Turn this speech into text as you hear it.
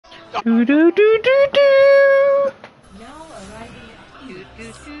Do do do do do. Do,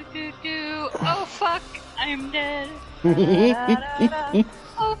 do, do, do, do. Oh fuck, I'm dead. Da, da, da, da.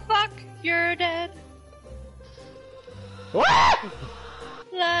 Oh fuck, you're dead. Da,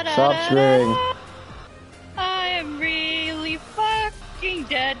 da, Stop da, swearing. da. I am really fucking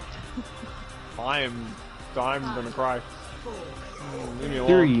dead. I'm gonna cry. Leave me alone.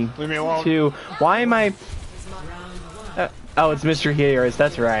 3, Leave me alone. 2. Why am I? Oh, it's Mr. Harris.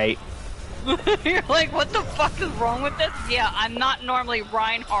 That's right. You're like, what the fuck is wrong with this? Yeah, I'm not normally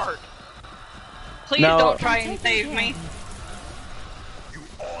Reinhardt. Please No. don't try and save me.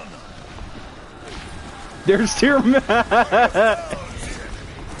 There's 2.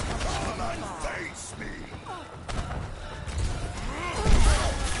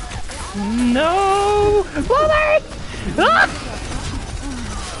 No! Bullet! Ah!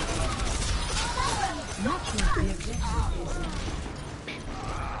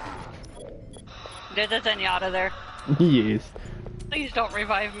 There's a Zenyatta there. Yes. Please don't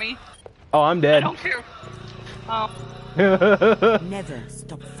revive me. Oh, I'm I dead. don't care. Oh, Never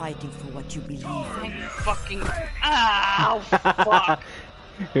stop fighting for what you believe in. I'm fucking. Ow, fuck.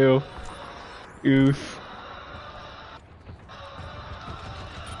 Ew. Oof.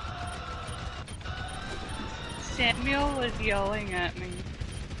 Samuel was yelling at me.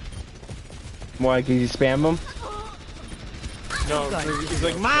 Why, can you spam them? No, he's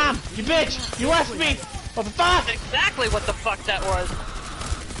like, Mom, you bitch, you left me. What the fuck? That's exactly what the fuck that was.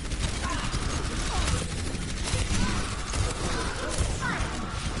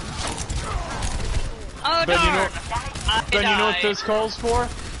 Oh, Ben, darn. Ben, you know what this calls for?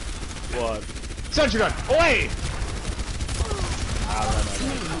 What? Sentry gun, away!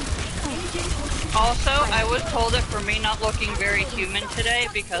 Also, I was told that for me not looking very human today,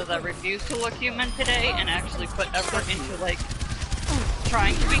 because I refused to look human today and actually put effort into, like,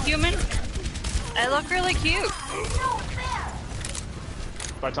 trying to be human, I look really cute.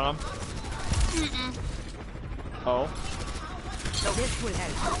 By Tom? Mm-mm. Oh.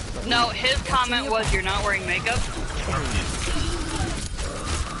 No, his comment was, you're not wearing makeup.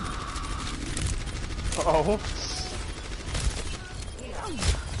 Oh.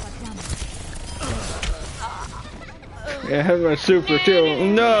 Yeah, I have my super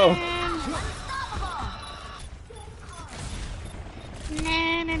too. No!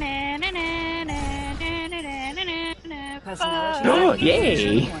 Oh,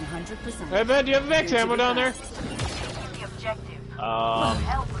 yay! Hey Ben, do you have max ammo down there?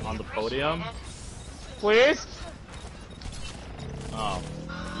 On the podium? Please? Oh,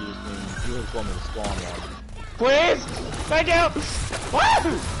 you just want me to spawn one. Please? Thank you!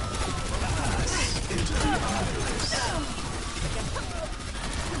 Woo!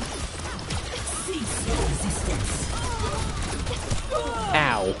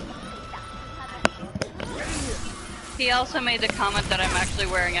 Ow. He also made the comment that I'm actually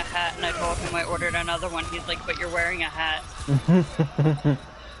wearing a hat, and I told him I ordered another one. He's like, but you're wearing a hat.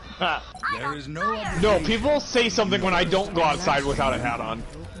 There is no other No, people say something when I don't go outside without a hat on.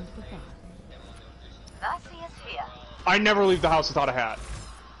 I never leave the house without a hat.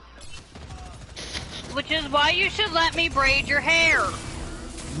 Which is why you should let me braid your hair.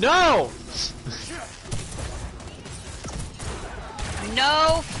 No!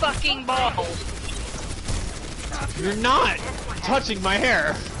 No fucking balls. You're not touching my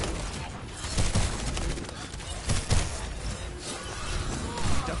hair.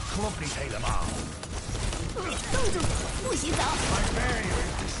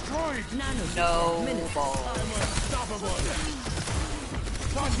 No balls.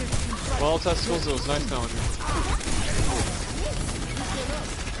 Well, testicles, it was nice knowing you.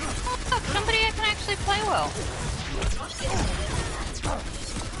 Look, somebody I can actually play well.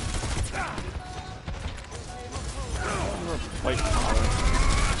 Like,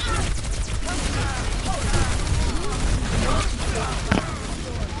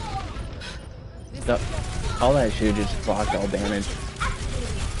 All that shit just blocked all damage.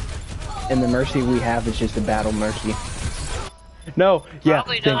 And the mercy we have is just a battle mercy. No, yeah,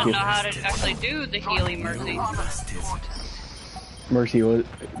 Probably thank doesn't you. know how to actually do the healing mercy.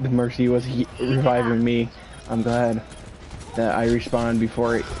 The mercy was reviving me. I'm glad that I respawned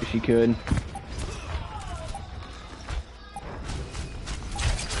before she could.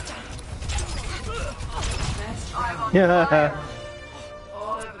 Yeah.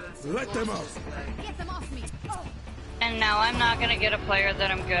 Let them out. And now I'm not gonna get a player that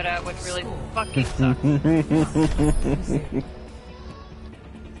I'm good at, which really fucking sucks.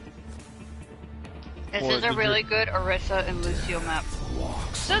 This is a really good Orisa and Lucio map.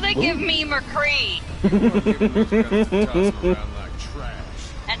 So they give me McCree!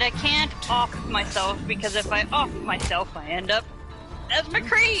 And And I can't off myself because if I off myself, I end up as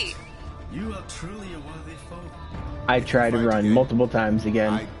McCree. You are truly a worthy foe. I tried to Fight run again. multiple times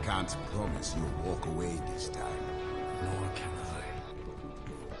again. I can't promise you'll walk away this time. Nor can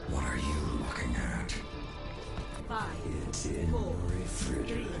I. What are you looking at? It's in the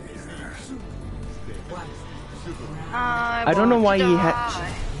refrigerator. I don't know why he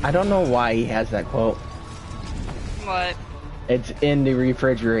I don't know why he has that quote. What? It's in the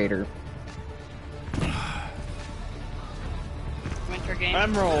refrigerator. Winter game.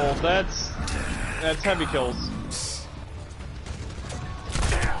 Emerald, that's heavy kills.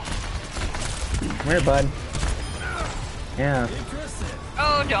 Come here, bud. Yeah.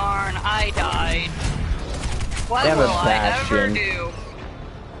 Oh darn, I died. What They have will a I ever Bastion. do?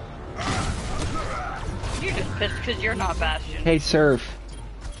 You're just pissed because you're not Bastion. Hey, Surf.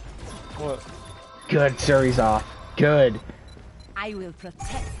 What? Good, Surrey's off. Good. I will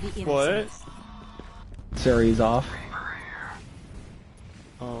protect the What? innocents. Surrey's off.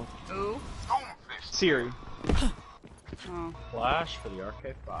 Oh. Ooh. Siri. Oh. Flash for the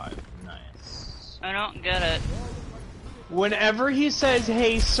Arcade 5. Nice. I don't get it. Whenever he says,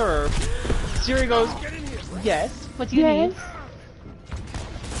 "Hey, Surf," Siri goes, "Yes. What do you need?"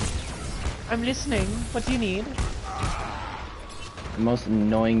 I'm listening. What do you need? The most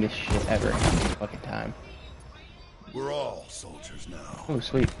annoyingest shit ever in the fucking time. We're all soldiers now. Oh,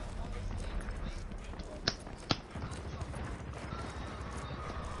 sweet.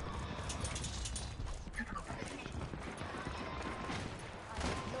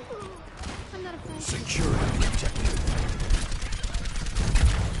 Secure the objective.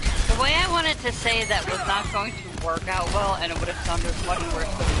 The way I wanted to say that was not going to work out well, and it would have sounded much worse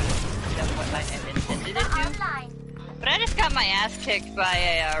than what I had intended it to. But I just got my ass kicked by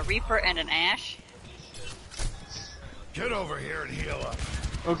a Reaper and an Ash. Get over here and heal up.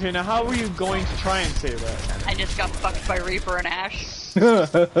 Okay, now how were you going to try and say that? I just got fucked by Reaper and Ash.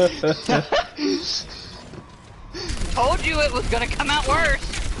 Told you it was gonna come out worse.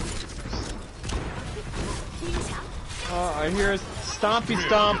 I hear a stompy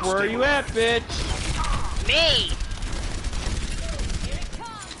stomp. Where are you at, bitch? Me.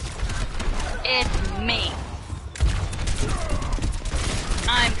 It's me.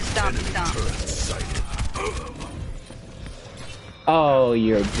 I'm Stompy Stomp. Oh,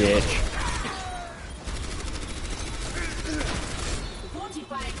 you're a bitch.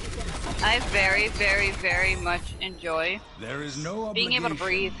 I very, very, very much enjoy There is no being able to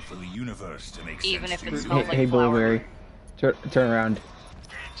breathe, for the universe to make even sense if to it you. smells like Hey, flour. Blueberry. Turn around.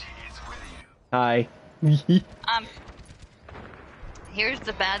 Hi. Here's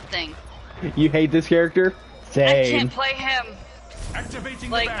the bad thing. You hate this character? I Same. can't play him. Activating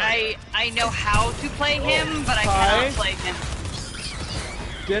Like, the barrier. I know how to play him, but I Hi. cannot play him.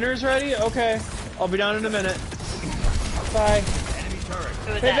 Dinner's ready? Okay. I'll be down in a minute. Bye.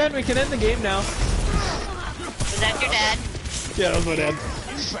 Who is Hey, Ben, that? we can end the game now. Was that your dad? Yeah, that's my dad.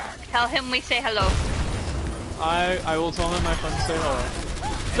 Tell him we say hello. I will tell him my friend to say hello.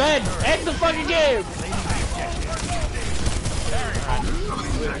 Ben, end the fucking game!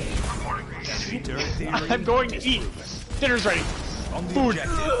 I'm going to eat. Dinner's ready. Food.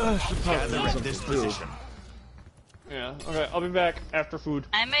 Gather in this position. Yeah, okay, I'll be back after food.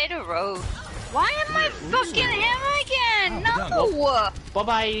 I made a road. Why am I fucking him again? No!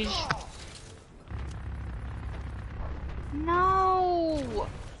 Bye-bye. No!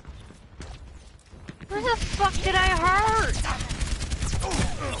 Where the fuck did I hurt?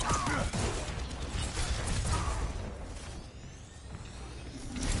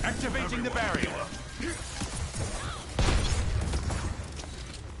 Activating the barrier.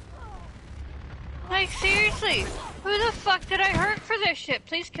 Like, seriously, who the fuck did I hurt for this shit?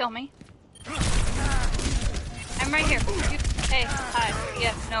 Please kill me. I'm right here. You, hey, hi.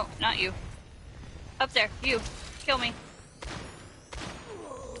 Yeah, no, not you. Up there, you. Kill me.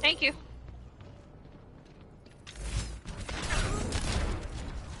 Thank you.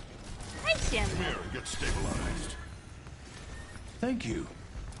 Hi, Sam. Get stabilized. Thank you.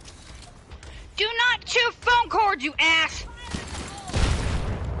 Do not chew phone cords, you ass!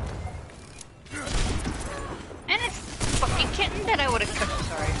 And it's fucking kitten that I would have cooked.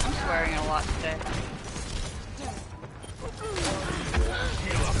 Sorry, I'm swearing a lot today.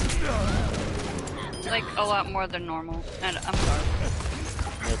 Like, a lot more than normal. And I'm sorry.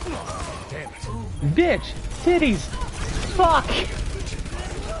 Bitch! Titties! Fuck!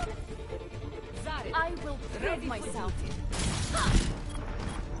 I will prove myself.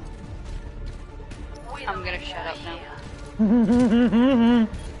 I'm gonna shut up now.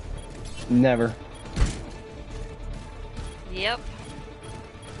 Never. Yep.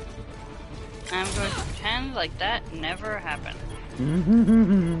 I'm going to pretend like that never happened.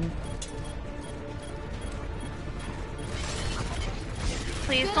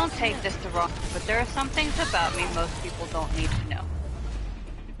 Please don't take this the wrong, but there are some things about me most people don't need to know.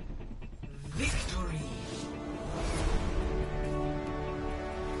 Victory.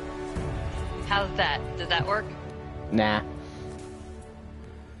 How's that? Does that work? Nah.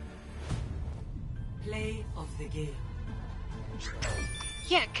 Play of the game.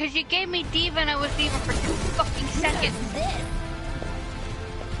 Yeah, cause you gave me Diva and I was Diva for 2 fucking seconds. It's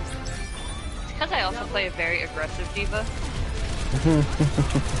cause I also play a very aggressive Diva.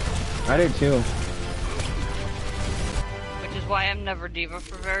 I do too. Which is why I'm never Diva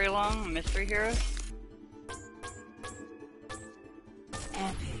for very long, mystery heroes.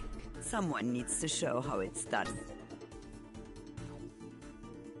 Epic. Someone needs to show how it's done.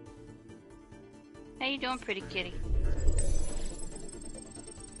 How you doing, pretty kitty?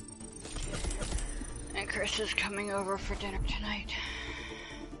 And Chris is coming over for dinner tonight.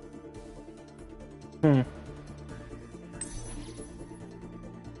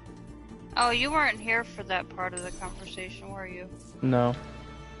 Oh, you weren't here for that part of the conversation, were you? No.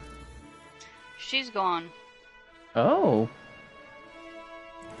 She's gone. Oh.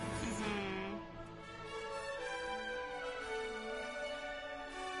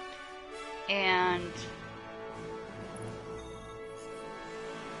 And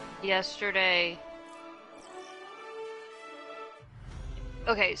yesterday,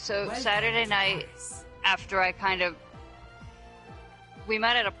 okay, so Saturday night, after I we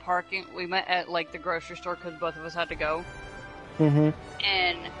met at we met at like the grocery store because both of us had to go. And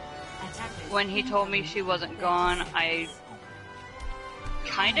when he told me she wasn't gone, I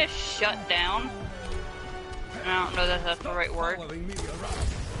kind of shut down. And I don't know that that's the right word.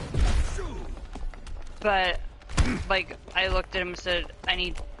 But, like, I looked at him and said, I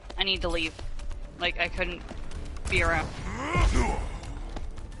need to leave. Like, I couldn't be around.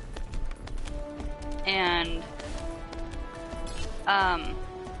 And,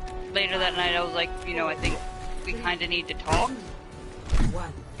 later that night I was like, you know, I think we kind of need to talk.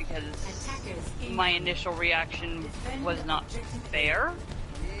 Because my initial reaction was not fair.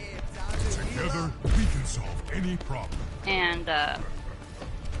 Together, we can solve any problem. And,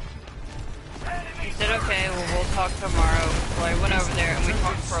 he said, okay, well, we'll talk tomorrow. So I went over there and we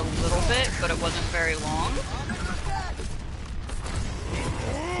talked for a little bit, but it wasn't very long.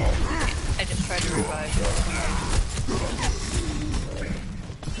 I just tried to revive you.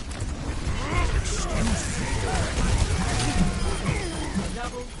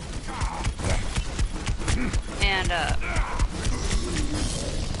 And,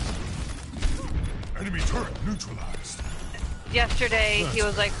 Enemy turret neutralized. yesterday he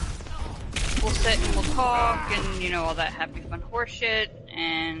was like, we'll sit and we'll talk and, you know, all that happy fun horse shit.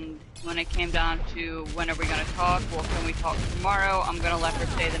 And when it came down to when are we going to talk, well, can we talk tomorrow? I'm going to let her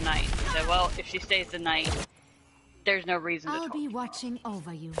stay the night. He said, well, if she stays the night, there's no reason to talk. I'll be watching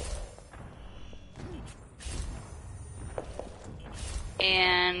over you.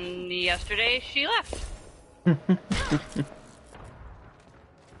 And yesterday she left.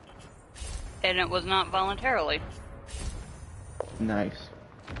 And it was not voluntarily. Nice.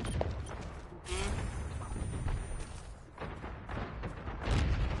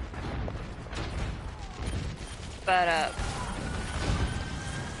 But,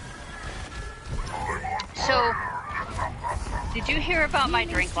 so, did you hear about my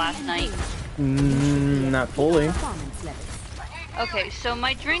drink last night? Not fully. Okay, so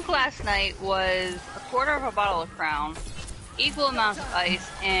my drink last night was a quarter of a bottle of Crown, equal amounts of ice,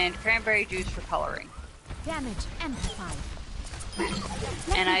 and cranberry juice for coloring. Damage amplified.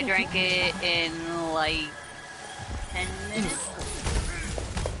 And I drank it in like 10 minutes.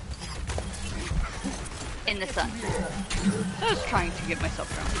 In the sun. So I was trying to get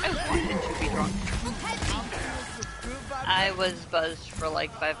myself drunk. I wanted to be drunk. I was buzzed for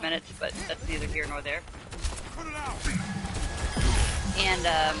like 5 minutes, but that's neither here nor there. And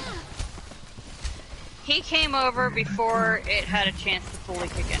he came over before it had a chance to fully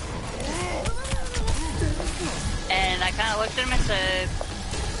kick in. And I kind of looked at him and said,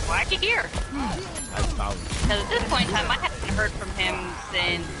 why are you here? Because at this point in time, I hadn't heard from him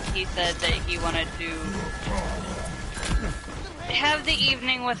since he said that he wanted to have the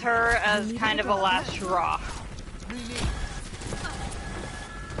evening with her as kind of a last hurrah.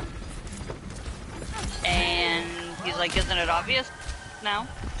 And he's like, isn't it obvious? No,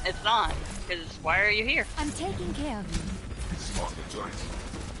 it's not. Because why are you here? I'm taking care of you.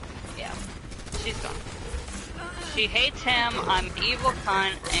 Yeah, she's gone. She hates him, I'm an evil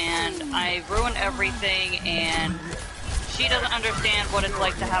cunt, and I ruin everything, and she doesn't understand what it's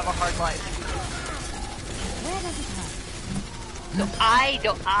like to have a hard life. does it hurt? So I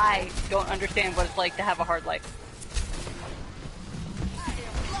don't understand what it's like to have a hard life.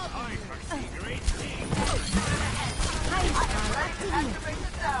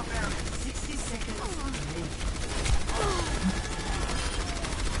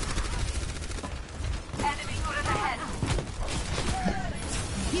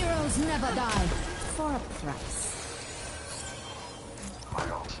 Heroes never die. For a price.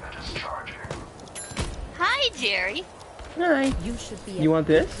 Hi, Jerry. Hi. You should be You want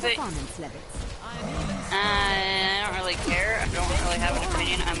this? performance levels. I don't really care. I don't really have an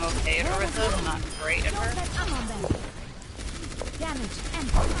opinion. I'm okay at Orithos. I'm not great at her. I'm on them. Damage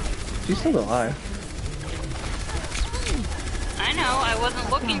amplified. She's still alive. I know. I wasn't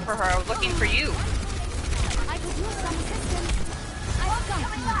looking for her. I was looking for you. I could use some assistance. I've got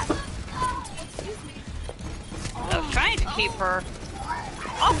you. I was trying to keep her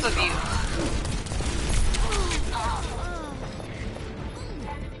off of you.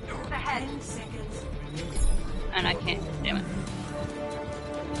 And I can't, damn it.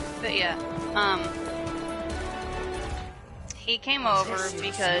 But yeah, he came over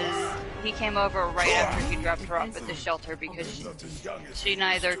because he came over right after he dropped her off at the shelter because she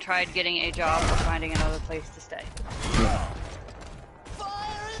neither tried getting a job or finding another place to stay.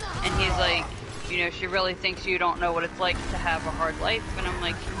 And he's like, you know, she really thinks you don't know what it's like to have a hard life. And I'm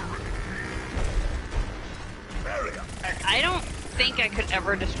like, I don't think I could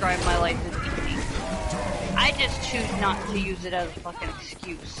ever describe my life as easy. I just choose not to use it as a fucking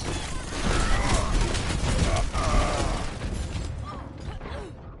excuse.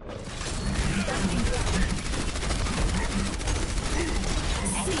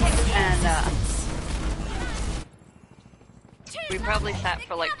 And, we probably sat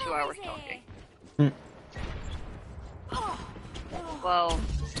for like 2 hours talking. Well,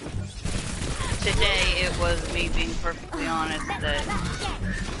 today it was me being perfectly honest that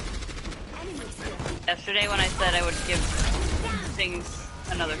yesterday when I said I would give things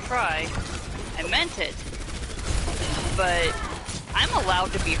another try, I meant it. But I'm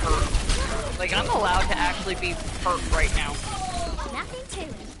allowed to be hurt. Like, I'm allowed to actually be hurt right now. Nothing to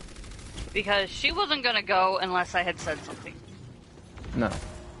it. Because she wasn't gonna go unless I had said something. No.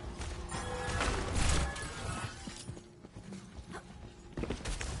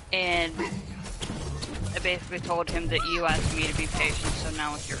 And I basically told him that you asked me to be patient, so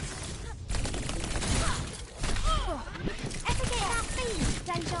now it's your turn.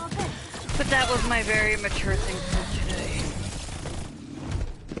 But that was my very mature thing for today.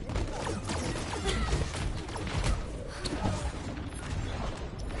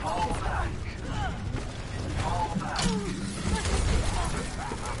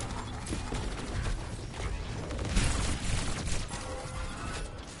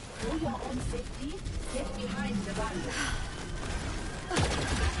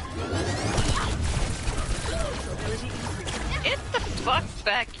 Get the fuck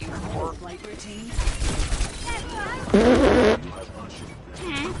back, you whore.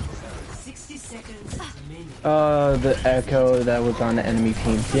 The Echo that was on the enemy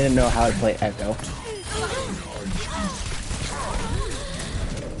team. He didn't know how to play Echo.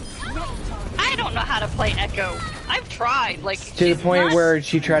 I don't know how to play Echo. I've tried, like, To the point where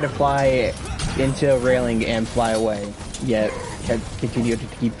she tried to fly into a railing and fly away, yet continued to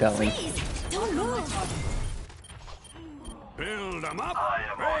keep failing. Build them up.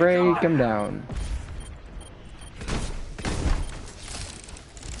 Break him down.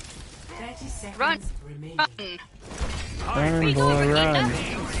 30 seconds Run. remaining. Run, boy, run.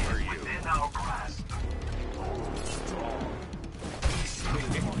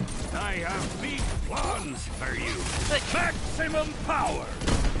 I have big plans for you. But Maximum power.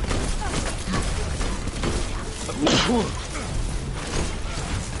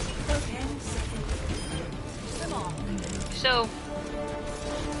 so,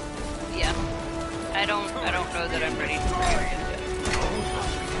 yeah, I don't know that I'm ready to play it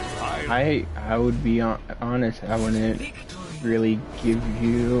yet. I would be honest. I wouldn't really give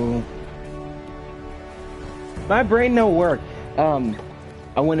you. My brain no work.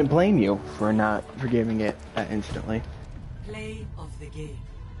 I wouldn't blame you for not forgiving it instantly. Play of the game.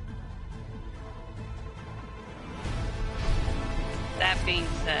 That being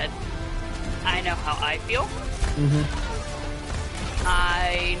said, I know how I feel.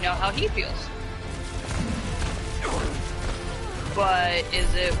 I know how he feels. But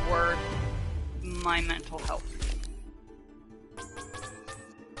is it worth my mental health?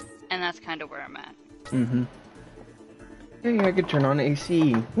 And that's kind of where I'm at. Hey, I could turn on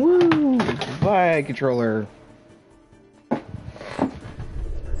AC. Woo! Bye, controller.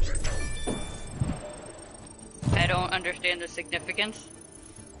 don't understand the significance.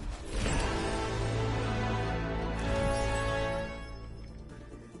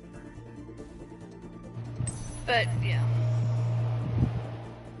 But, yeah.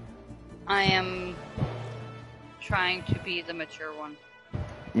 I am trying to be the mature one.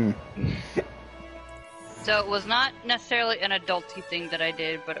 So it was not necessarily an adulty thing that I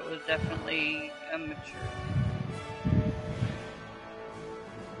did, but it was definitely a mature.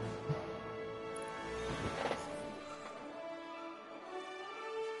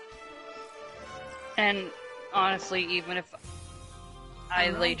 And honestly, even if I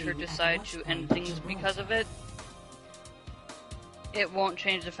later decide to end things because of it, it won't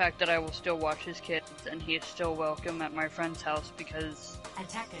change the fact that I will still watch his kids and he is still welcome at my friend's house because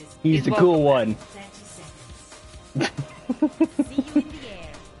he's the cool one. See you in the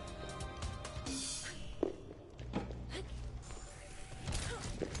air.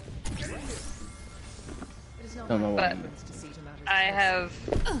 Don't know why.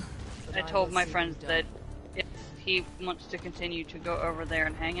 I told my friends that if he wants to continue to go over there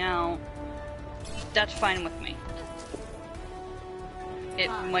and hang out, that's fine with me. It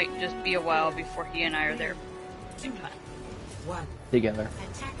might just be a while before he and I are there at the same time. Together.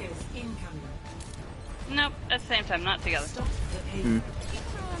 Nope, at the same time, not together.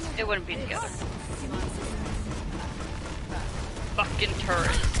 It wouldn't be together. Fucking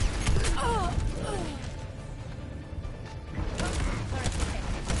turrets.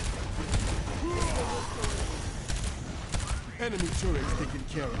 Enemy turrets taken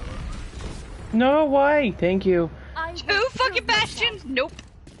care of. No, why? Thank you. Two fucking bastions? Nope.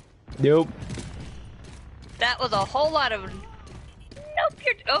 Nope. That was a whole lot of... Nope,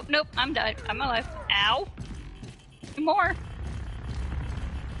 you're... Oh, nope, I'm died. I'm alive. Ow. More.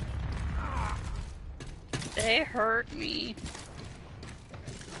 They hurt me.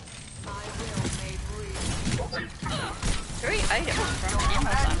 3 items from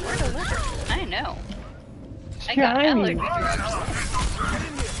Amazon were delivered. I know. I got allergy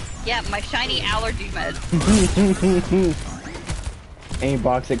drugs. Yeah, my shiny allergy meds. Any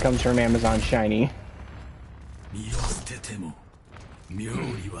box that comes from Amazon shiny.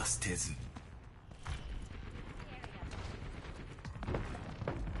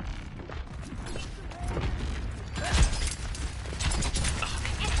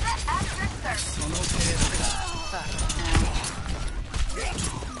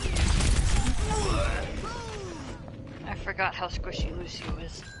 I forgot how squishy Lucio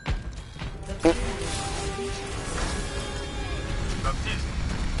is.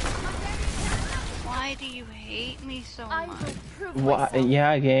 Why do you hate me so much? Why?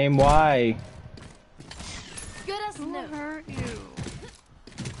 Yeah, game. Why? Good as Who new. hurt you?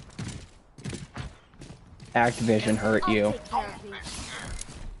 Activision hurt you. I'll take care of these.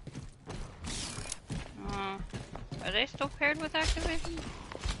 Are they still paired with Activision?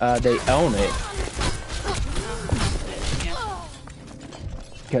 They own it. Yeah.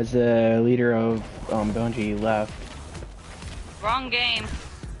 Because the leader of Bungie left. Wrong game.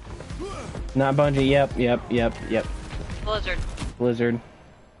 Not Bungie, yep. Blizzard. Blizzard.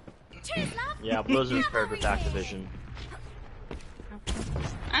 Yeah, Blizzard's paired with Activision.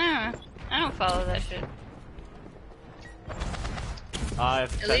 I don't follow that shit. I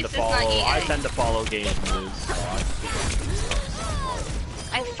tend to follow game news. So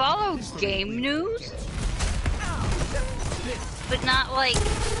I follow game news, but not like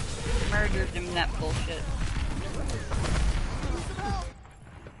murders and that bullshit.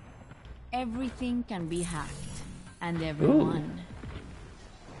 Everything can be hacked. And everyone.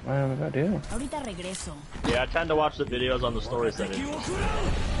 What am I gonna do? Ahorita regreso. yeah, I tend to watch the videos on the stories that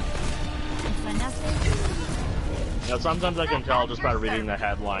sometimes I can tell just by reading the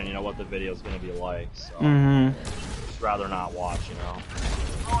headline, you know, what the video's gonna be like, so just rather not watch, you know.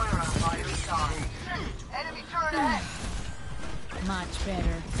 Much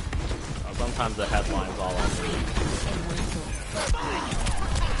better. Sometimes the headline's all I read.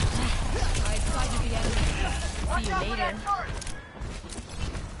 I spotted the enemy. See you later.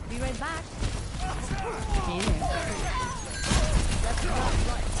 Be right back. Here. Let's go.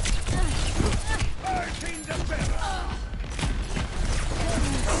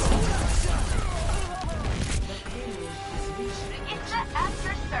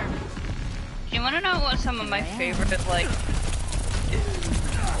 You wanna know what some of my favorite, like,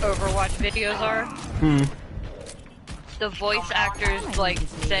 Overwatch videos are? The voice actors, like,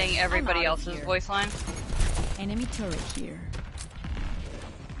 saying everybody else's voice lines. Enemy turret here.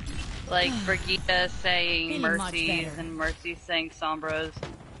 Like, Brigitte saying Feeling much Mercy's better. and Mercy saying Sombra's.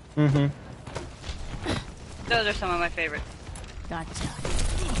 Mm-hmm. Those are some of my favorites. Gotcha.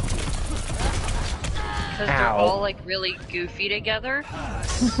 because they're all like really goofy together.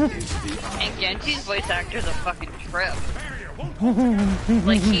 And Genji's voice actor's a fucking trip.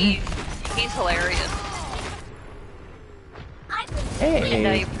 Like he's hilarious. Hey. And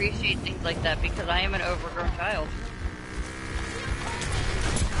I appreciate things like that because I am an overgrown child.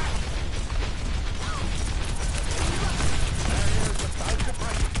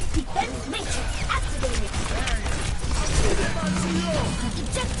 Defense matrix activated.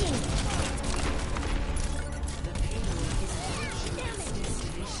 Ejecting.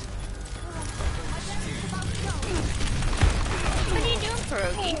 What are you doing,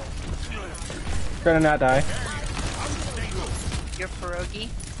 Pierogi? Trying to not die. You're Pierogi?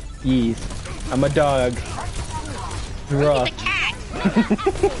 Yes. I'm a dog. Rough. The cat!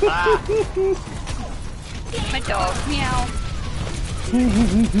 My dog. Meow.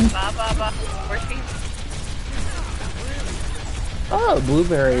 Ba ba ba. Where's she? Oh,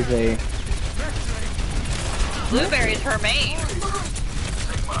 Blueberry's a... Blueberry's her main.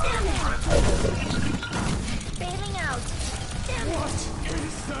 Bailing out.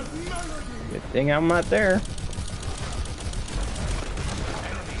 Good thing I'm not there.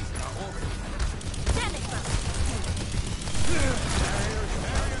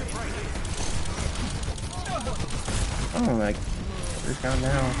 Oh, like, we're down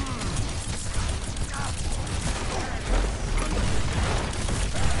now.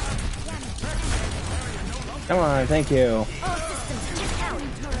 Come on, thank you.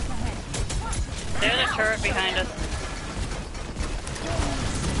 There's a turret behind us.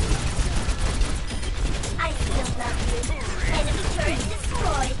 I still love you. Enemy turret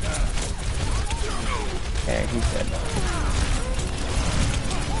destroyed. Okay, he said no.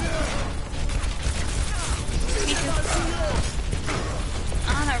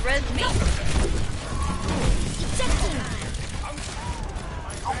 Anna, res me. Ejecting.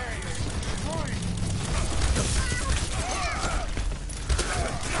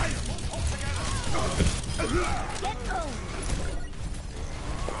 Get home.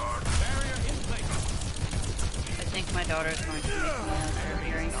 I think my daughter's going to make me another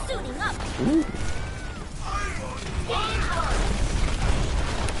earring. Suiting up. Ooh.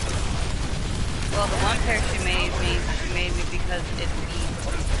 Well, the one pair she made me because it's me.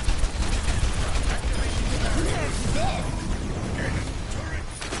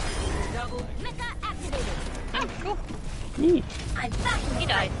 Mecha activated. Oh, cool. Neat. I'm back. He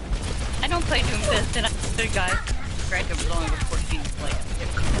died. I don't play Doomfist, and I'm a good guy. Granted, it was only 14 to play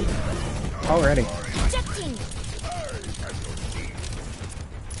it. Already. Ejecting.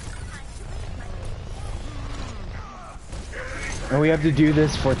 And we have to do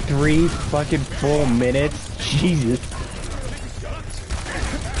this for 3 fucking full minutes? Jesus.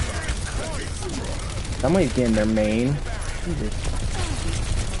 Somebody's getting their main. Jesus.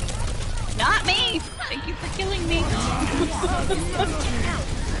 Not me! Thank you for killing me.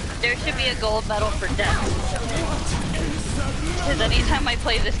 There should be a gold medal for death. Because anytime I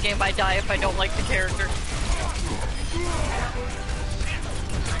play this game, I die if I don't like the character.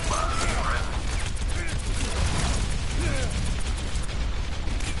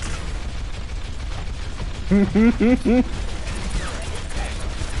 The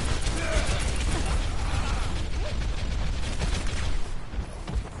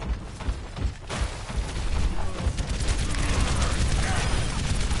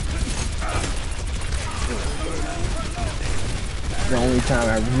only time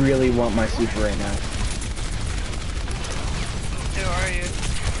I really want my super right now. Who are you?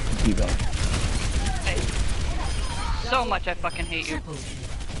 Devo. Hey. So much I fucking hate you.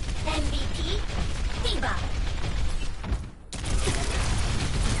 MVP. Diva.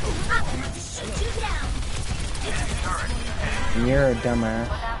 I'm going to shoot you down. And you're a dumbass.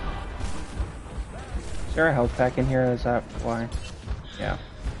 Is there a health pack in here? Is that why? Yeah.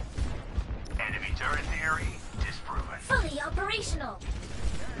 Enemy turret theory disproven. Fully operational.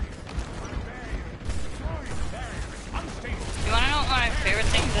 You wanna know what my favorite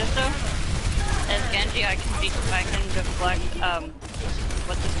things is though? As Genji, I can deflect,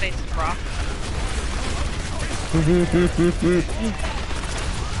 what's his face, Brock.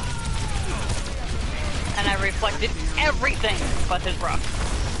 And I reflected everything but his Brock.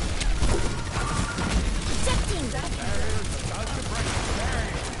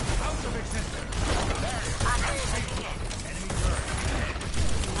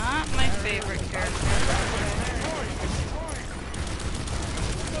 Not my favorite character.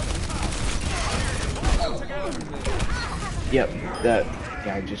 Yep, that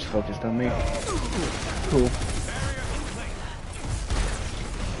guy just focused on me. Cool.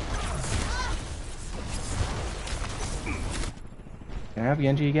 Can I have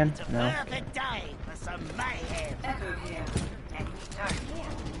Genji again? No. some mayhem.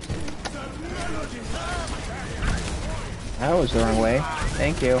 That was the wrong way.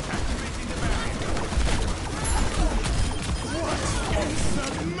 Thank you.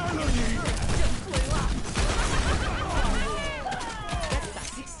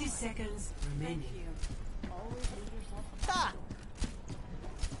 Seconds remaining.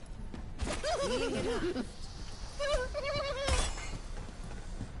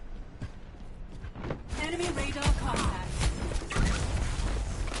 Enemy radar contact.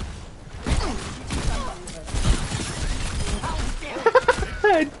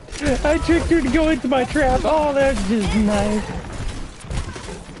 I tricked her to go into my trap. Oh, that's just nice.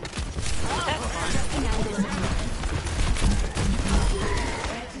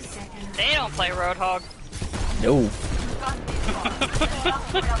 They don't play Roadhog. No.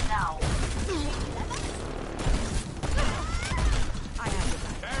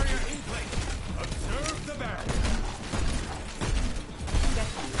 Barrier in place. Observe the barrier.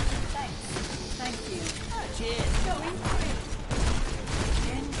 Thank you. Cheers.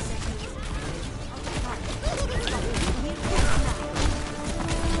 10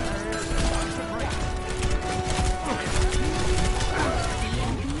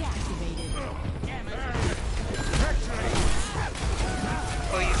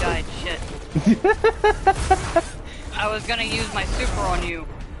 Oh, you died. Shit. I was gonna use my super on you.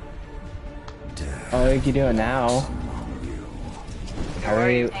 Oh, you can do it now.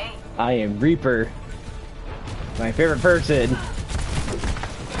 I am Reaper. My favorite person.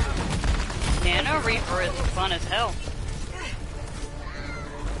 Nano Reaper is fun as hell.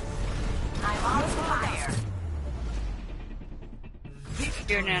 I'm on fire.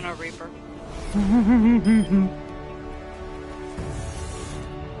 You're Nano Reaper.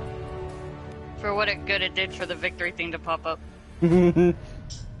 For what good it did for the victory thing to pop up. Play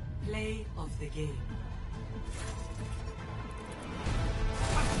of the game.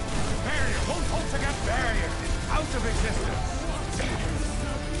 Barrier won't hold against barrier. Out of existence.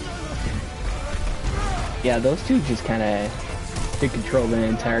 Yeah, those two just kind of took control of the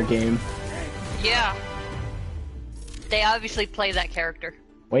entire game. Yeah. They obviously play that character.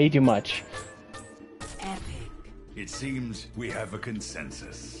 Way too much. Epic. It seems we have a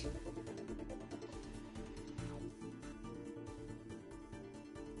consensus.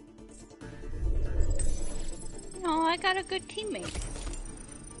 Oh, I got a good teammate.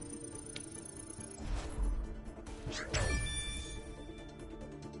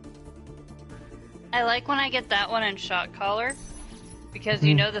 I like when I get that one in shot caller, because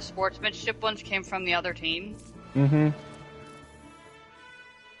you know the sportsmanship ones came from the other team. Mm-hmm.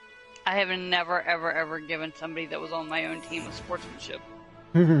 I have never, ever, ever given somebody that was on my own team a sportsmanship.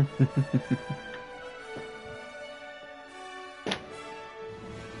 Mm-hmm.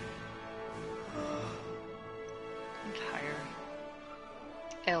 I'm tired.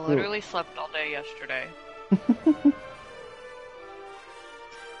 I literally slept all day yesterday.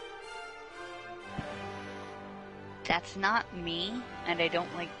 That's not me, and I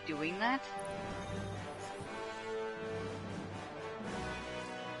don't like doing that.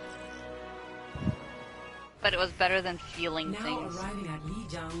 But it was better than feeling Now things. arriving at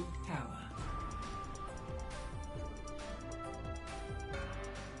Lijiang Tower.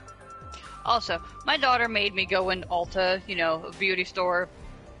 Also, my daughter made me go in Ulta, you know, a beauty store,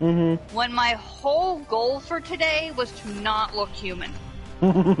 Mm-hmm. when my whole goal for today was to not look human.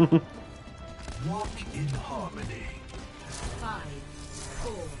 Walk in harmony. 5,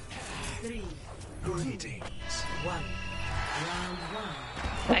 4, 3, Greetings. 1. Round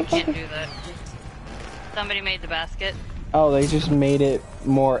 1. I can't do that. Somebody made the basket. Oh, they just made it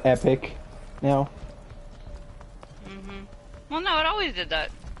more epic now. Well, no, it always did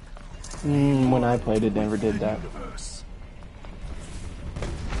that. When I played it, never did that. Universe.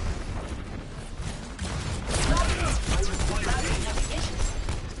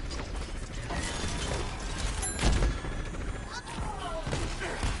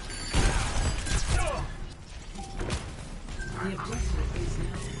 The objective is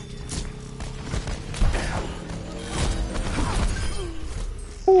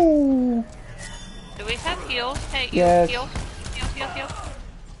now. Ooh. Do we have heals? Hey, you Yes. heals? Heals.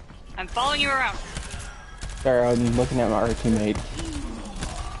 I'm following you around. Sorry, I'm looking at our teammate.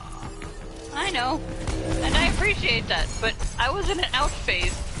 I know. And I appreciate that, but I was in an ouch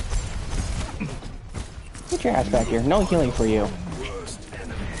phase. Get your ass back here. No healing for you.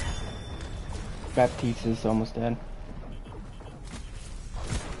 Baptiste is almost dead.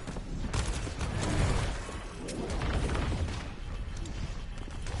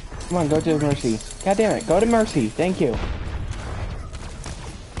 Come on, go to Mercy. God damn it, go to Mercy. Thank you.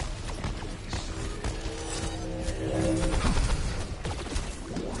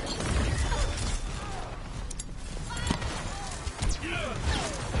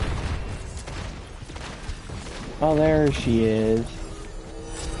 Oh, there she is.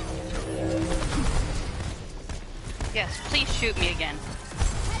 Yes, please shoot me again.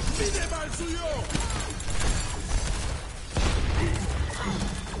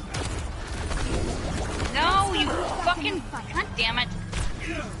 No, you fucking... God damn it.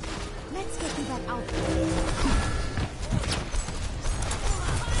 Let's get you that outfit.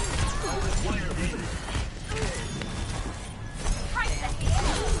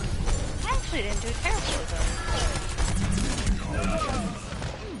 Actually, didn't do terribly though.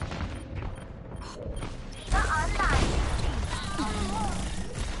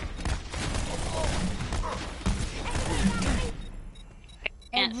 I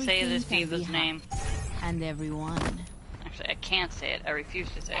can't say this diva's name. And everyone. Actually, I can't say it. I refuse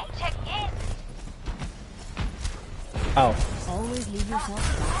to say it. Oh. Always leave yourself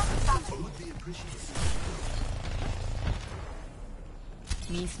back.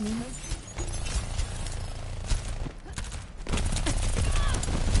 Miss me?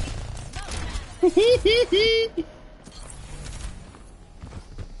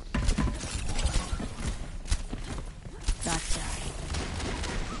 Gotcha.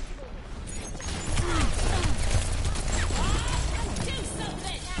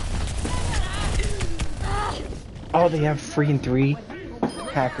 Oh, they have freaking 3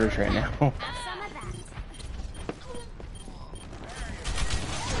 hackers right now.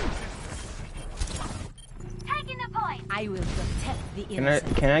 I will protect the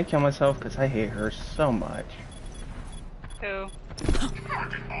innocent. Can I kill myself? Because I hate her so much. Who?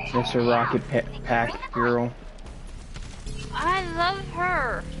 Mr. Rocket Pack Girl. I love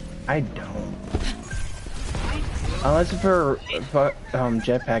her. I don't. Unless if her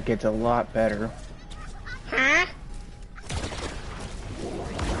jetpack gets a lot better. Huh?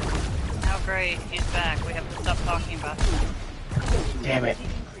 Oh great, he's back. We have to stop talking about him. Damn it.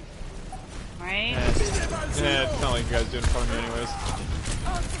 Right? Yeah, it's not like you guys doing it for me anyways.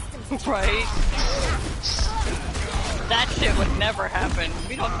 Right? That shit would never happen.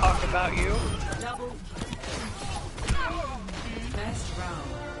 We don't talk about you. Best round.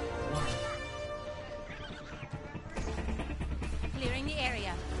 Clearing the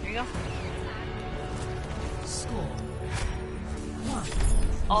area. Here you go. Score. 1.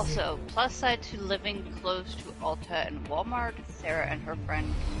 Also, plus side to living close to Ulta and Walmart, Sarah and her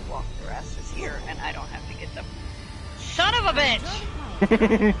friend can walk their asses here, and I don't have to get them. Son of a bitch!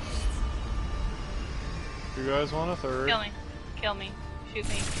 You guys want a third? Kill me. Kill me. Shoot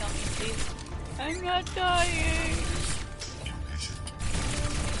me. Kill me, please. I'm not dying.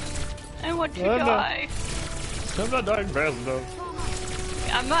 I want to die. I'm not dying fast enough.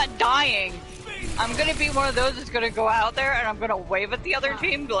 I'm not dying. I'm gonna be one of those that's gonna go out there and I'm gonna wave at the other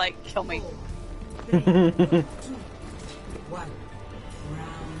team, be like, kill me. 1. Round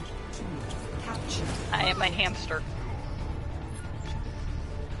 2. Capture. I am a hamster.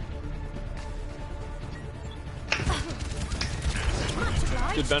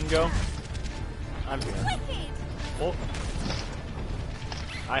 Did Ben go? I'm here. Oh.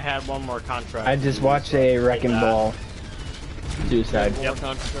 I had one more contract. I just watched a Wrecking Ball suicide. Yep.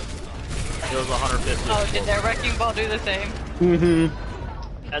 It was 150. Oh, did their wrecking ball do the same? Mm-hmm.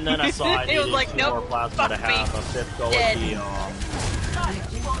 And then I saw I It needed was like, 2 nope, more plasma fuck to have me. a 5th go Dead. with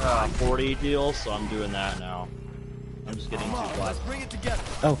the 40 deal, so I'm doing that now. I'm just getting 2 plasma. Bring it together.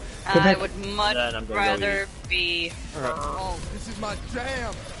 Oh, I would much Then I'm gonna go rather be her. Oh, this is my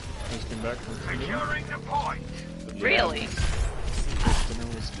jam. Just came back from Securing the point. Really? dinner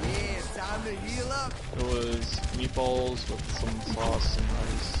was Yeah, time to heal up. It was meatballs with some sauce and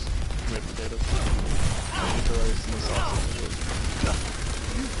rice. We had potatoes. With the rice and the sauce.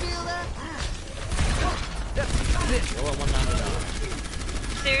 You feel that? Roll it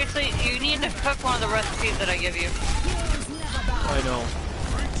 199. Seriously, you need to cook one of the recipes that I give you. I know.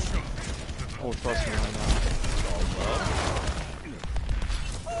 Oh, trust me, I know.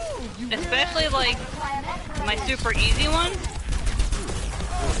 Especially like my super easy one.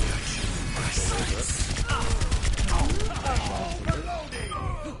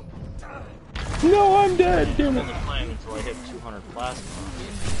 No, I'm dead. I Damn it. wasn't playing until I hit 200 plasma.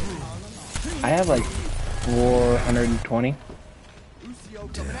 I have like 420.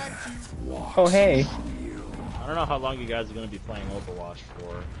 Oh, hey. I don't know how long you guys are going to be playing Overwatch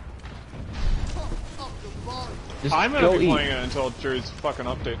for. Just I'm go gonna be eat. playing it until Jerry's fucking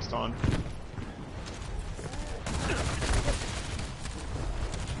update's done.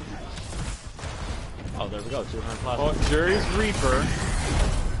 Oh, there we go, 200 plasma. Oh, Jerry's Reaper.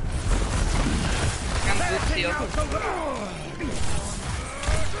 I'm Boopsio.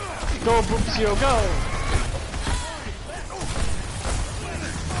 Go, Boopsio, go!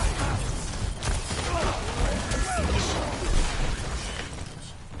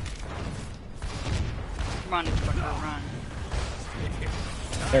 Run, fucker, run.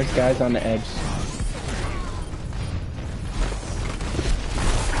 There's guys on the edge.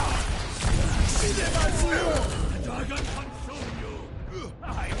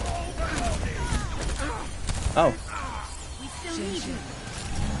 Oh. We still need you.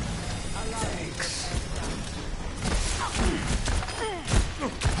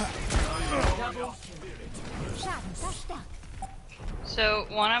 So,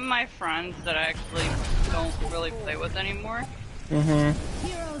 one of my friends that I actually don't really play with anymore.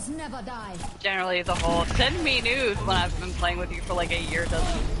 Heroes never die. Generally, the whole send me news when I've been playing with you for like a year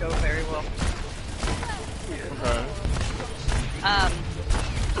doesn't go very well.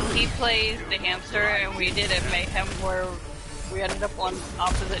 He plays the hamster, and we did a mayhem where we ended up on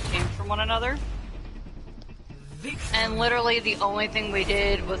opposite teams from one another. And literally, the only thing we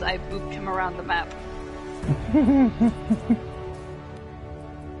did was I booped him around the map.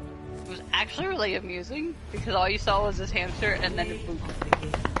 It was actually really amusing because all you saw was this hamster, and then it booped.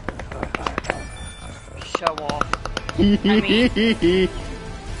 Show off. I mean.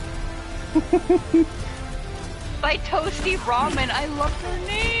 By Toasty Ramen, I love her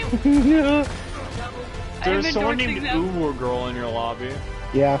name! There's someone named Uwu Girl in your lobby.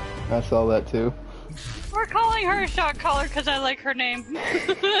 Yeah, I saw that too. We're calling her a shot caller because I like her name. It's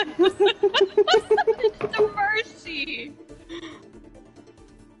the Mercy!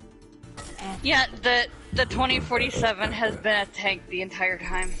 Yeah, the 2047 has been a tank the entire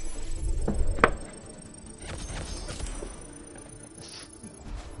time.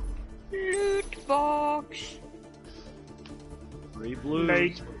 Loot box. Free blues.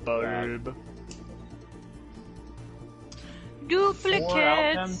 Late bulb. Duplicates. 4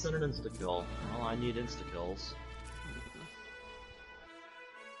 alchems and an insta-kill. Well, I need insta-kills.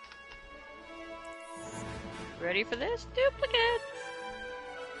 Ready for this? Duplicates.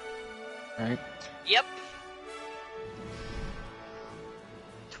 Right. Yep.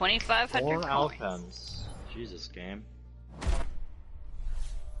 2,500 4 coins. alchems. Jesus, game.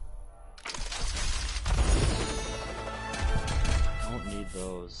 Don't need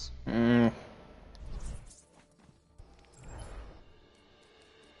those. I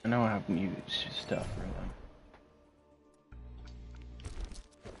know I have new stuff for them.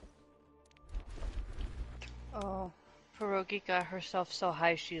 Oh, Pierogi got herself so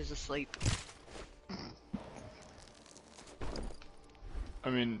high she is asleep. I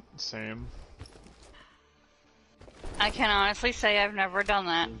mean, same. I can honestly say I've never done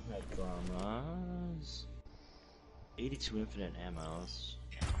that. Dramas. 82 infinite ammos.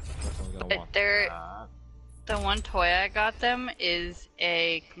 Definitely gonna want that. The one toy I got them is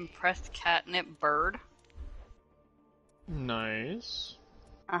a compressed catnip bird. Nice.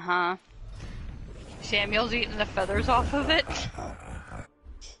 Uh-huh. Samuel's eating the feathers off of it.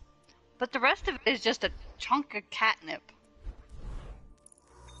 But the rest of it is just a chunk of catnip.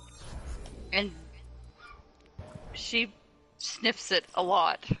 And she sniffs it a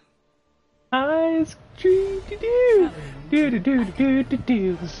lot. Ice cream do do do do do do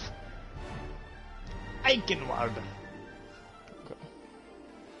do. Eichenwald.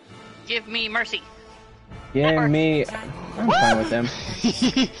 Give me mercy. Yeah, me. I'm fine with them.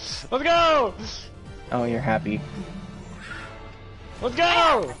 Let's go! Oh, you're happy. Let's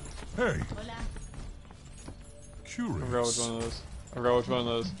go! Hey. I forgot which one of those. I forgot which one of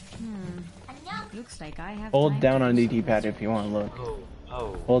those. Looks like I have Hold time down to on do DT pad if you want to look.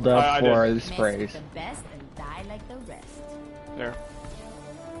 Oh. Hold up I for did. the sprays. the best and die like the rest. There.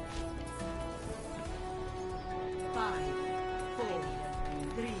 5, 4,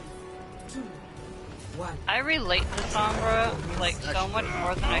 3, 2, 1. I relate to Sombra like so much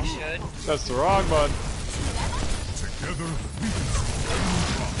more than I should. That's the wrong button. Together,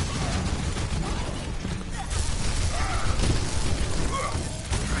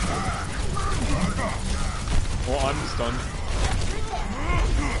 Well, I'm stunned.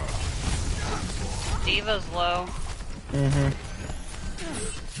 Diva's low.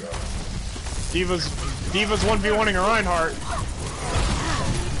 Diva's 1v1ing a Reinhardt.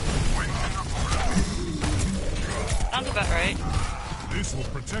 Sounds about right. this will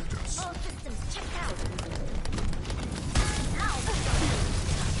protect us. All systems checked out.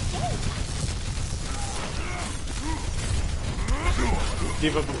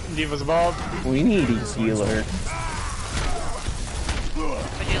 Diva's above. We need a healer.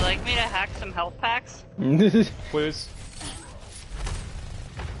 Would you like me to hack some health packs? Please.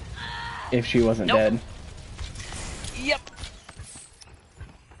 If she wasn't Nope. dead. Yep.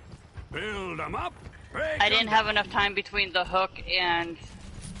 Build them up. I didn't have enough time between the hook and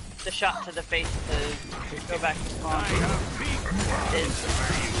the shot to the face to go back to spawn. It's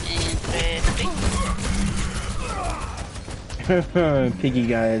interesting. Piggy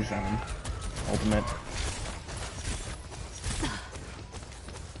guy's ultimate.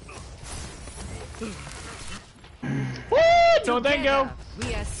 Don't then go.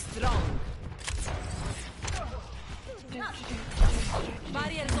 We are strong.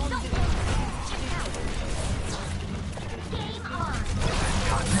 Barriers on the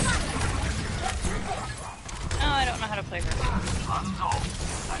Oh, I don't know how to play her.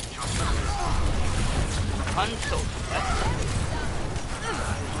 Unsold.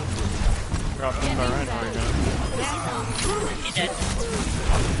 Drop him by right now, you He did.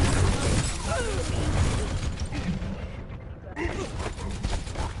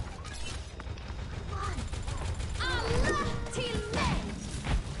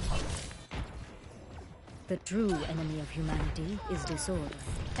 The true enemy of humanity is disorder.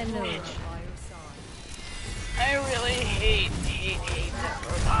 Hello. I really hate that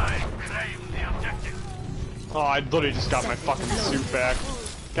robot. Oh, I literally just got my fucking suit back.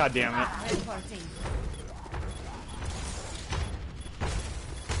 God damn it.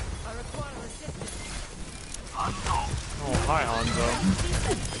 Oh, hi Hanzo.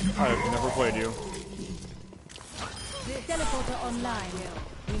 I've never played you. Teleporter online.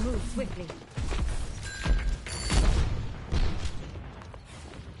 We move swiftly.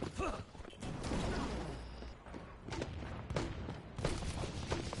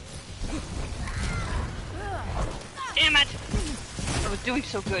 Damn it! I was doing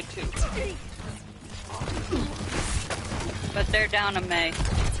so good too. But they're down a May.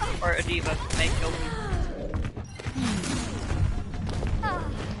 Or a Diva. May killed me.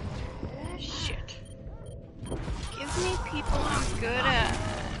 Shit. Give me people I'm good at.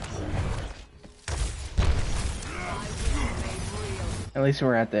 At least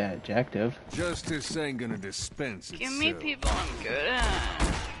we're at the objective. Justice ain't gonna dispense Give me itself. people I'm good at.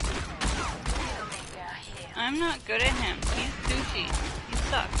 I'm not good at him. He's douchey. He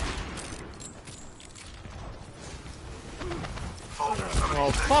sucks.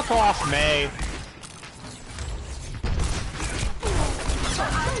 Well, fuck off, May.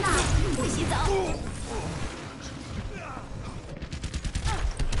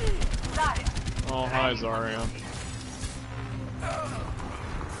 Oh, hi, Zarya.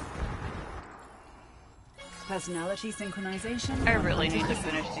 Personality synchronization. I really need to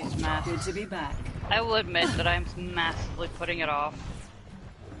finish these masks. Good to be back. I will admit that I'm massively putting it off.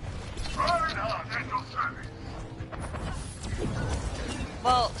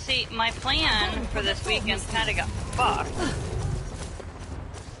 Well, see, my plan for this weekend kind of got fucked.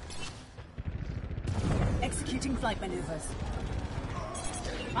 Executing flight maneuvers.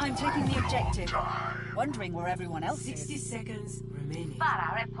 I'm taking the objective. Wondering where everyone else is. 60 seconds remaining.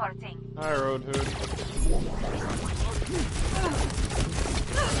 Para reporting. Hi, Road Hood.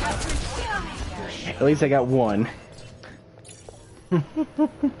 At least I got one.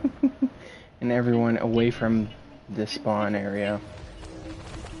 And everyone away from the spawn area.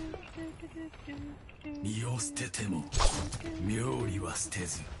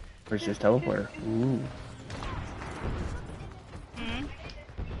 Where's this teleporter? Ooh. Hmm?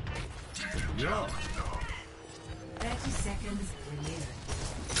 30 seconds remaining.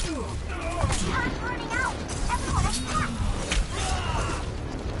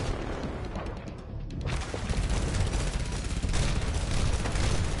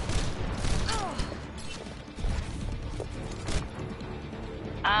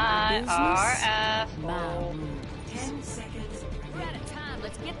 IRF. 10 seconds. We're out of time.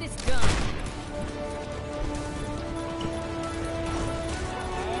 Let's get this done.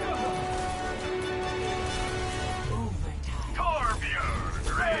 Corbier,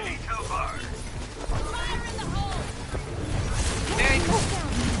 ready to bark. Fire in the hole. Very cool.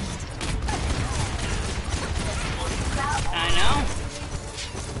 I know.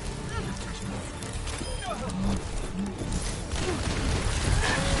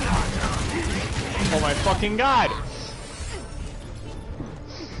 Oh my fucking god!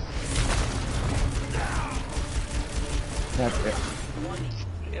 That's it.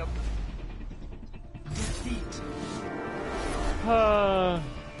 Yep.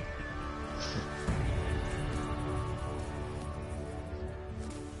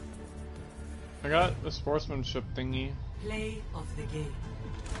 I got the sportsmanship thingy. Play of the game.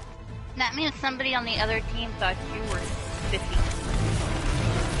 That means somebody on the other team thought you were 50.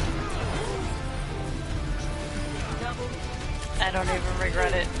 I don't even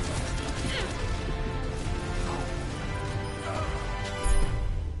regret it.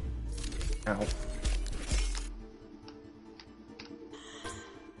 Ow.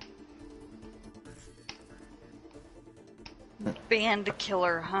 Band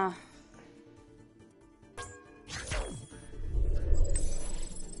killer, huh?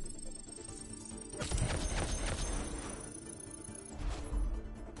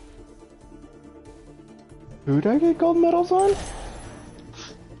 Who'd I get gold medals on?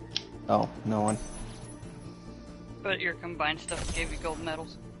 Oh, no one. But your combined stuff gave you gold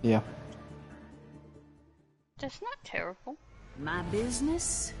medals. Yeah. That's not terrible. My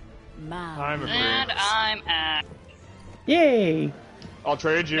business, my. I'm And agreeing. I'm at. Yay! I'll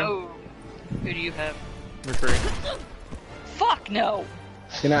trade you. No. Who do you have? McCree. Fuck no!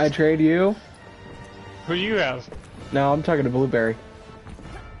 Can I trade you? Who do you have? No, I'm talking to Blueberry.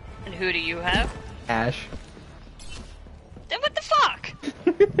 And who do you have? Ash. Then what the fuck?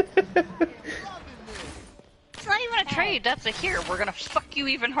 It's not even a trade, that's a here. We're gonna fuck you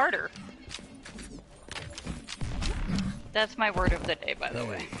even harder. That's my word of the day, by the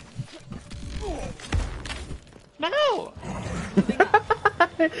way. No!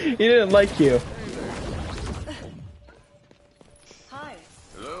 He didn't like you. Hi.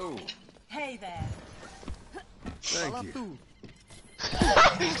 Hello. Hey there. Thank you.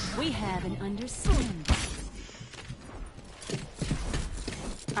 We have an understanding.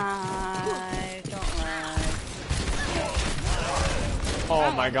 I don't like.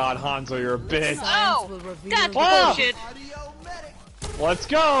 Oh my god, Hanzo, you're a bitch. Oh! That's Oh! bullshit! Let's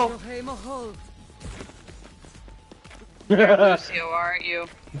go! You're Lucio, aren't you?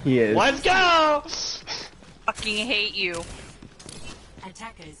 He is. Let's go! Fucking hate you.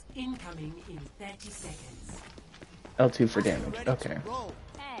 Attackers incoming in 30 seconds. L2 for damage. Okay.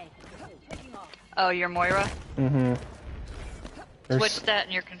 Oh, you're Moira? Mm-hmm. Switch that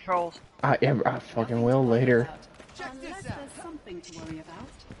in your controls. I fucking will later. Unless there's something to worry about.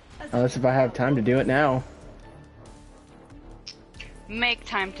 Unless if I have time to do it now. Make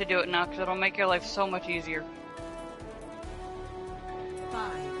time to do it now, because it'll make your life so much easier.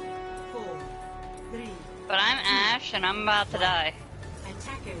 5, 4, 3. But I'm Ash, and I'm about to die.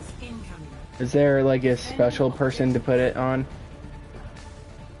 Attackers incoming. Is there like a special person to put it on?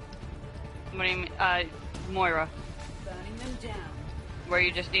 What do you mean? Moira. Burning them down. Where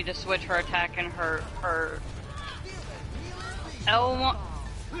you just need to switch her attack and her L1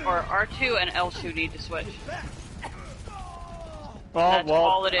 or R2 and L2 need to switch. Oh, That's well,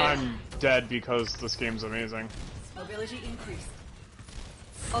 all it is. I'm dead because this game's amazing. Mobility increased.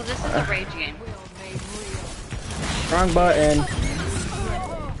 Oh, this is a rage game. Wrong button.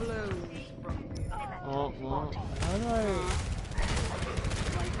 Oh, well, how do I...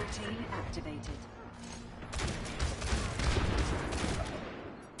 Viper chain activated.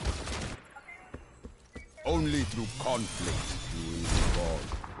 Only through conflict do we evolve.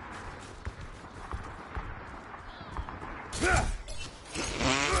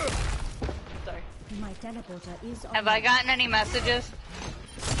 Sorry. My teleporter is on. Have I gotten any messages?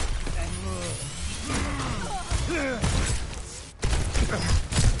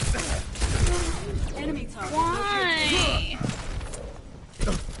 Enemy target. Why?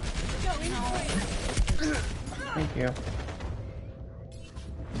 Thank you.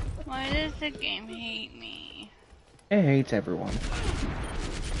 Why does the game hate me? It hates everyone.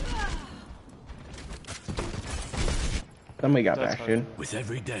 Then we got That's Bastion. With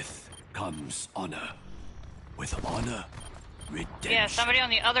every death comes honor. With honor, redemption. Yeah, somebody on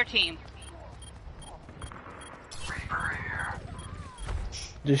the other team.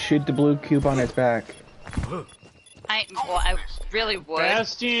 Just shoot the blue cube on its back. I really would.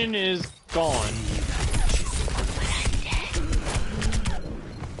 Bastion is gone.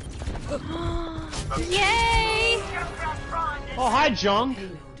 Yay! Oh, hi, Junk.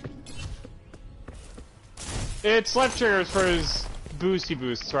 It's left triggers for his boosty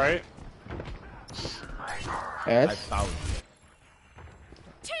boosts, right? Yes.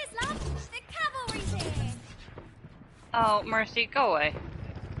 Cheers, love! The cavalry's here! Oh, Mercy, go away.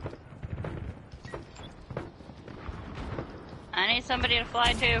 I need somebody to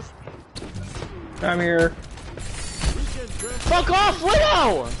fly to. I'm here. Fuck off,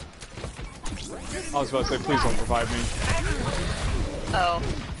 Widow! I was about to say, please don't revive me. Oh,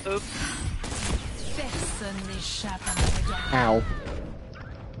 oops. Ow.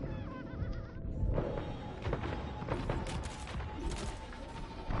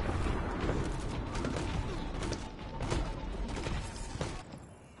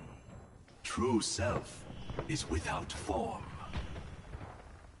 True self is without form.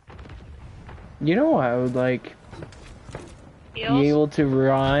 You know what I would like? Be Heals? able to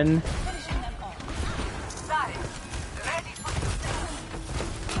run.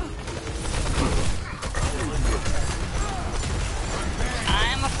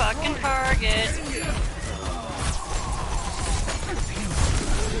 I'm a fucking target.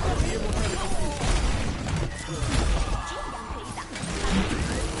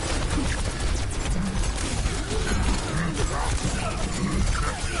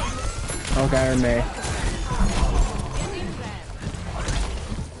 Okay, Iron May.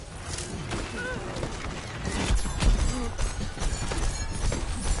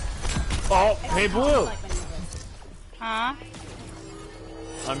 Oh, hey Blue! Huh?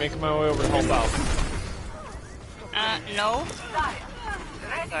 I'm making my way over to help out. No.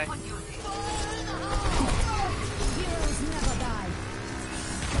 Sorry.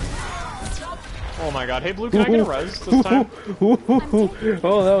 Oh my god, hey Blue, can I get a res this time?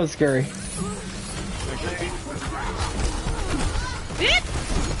 Oh, that was scary.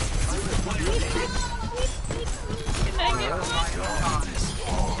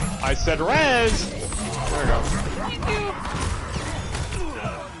 I said res! There we go. Thank you.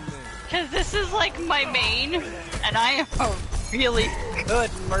 Cause this is like my main, and I am a really good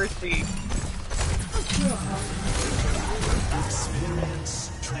Mercy.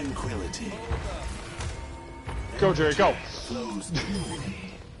 Experience tranquility. Go, Jerry, go!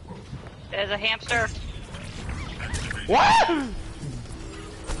 There's a hamster. What?!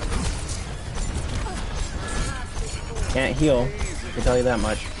 Can't heal. I can tell you that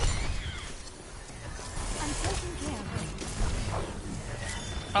much.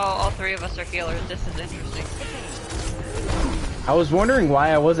 Oh, all three of us are healers. This is interesting. I was wondering why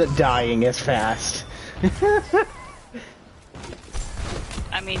I wasn't dying as fast.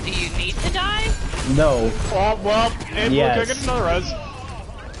 I mean, do you need to die? No. Oh, well, hey Blue, Yes. can I get another res?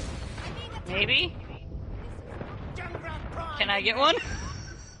 Maybe? Can I get one?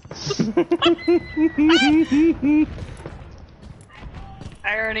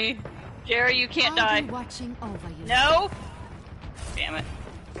 Irony. Jerry, you can't die. Watching over you. No? Damn it.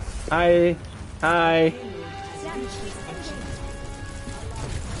 Hi.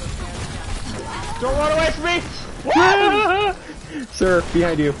 Don't run away from me! Sir,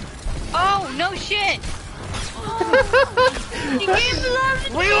 behind you. Oh, no shit! You gave me love.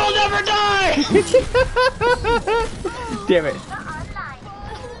 We will never die! Damn it.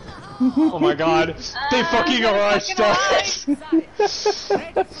 Oh my god, they fucking rushed us!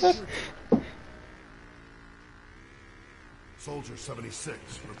 Soldier 76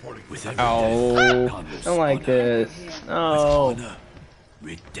 reporting with Oh, I don't like this. Oh.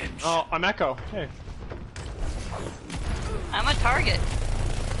 redemption. Oh, I'm Echo. Hey. I'm a target.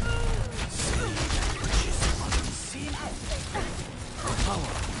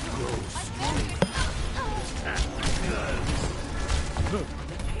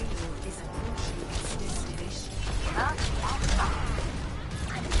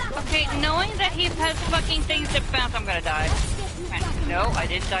 Okay, knowing that he has fucking things that bounce, I'm gonna die. No, I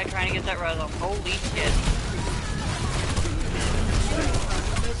didn't die trying to get that res off. Holy shit.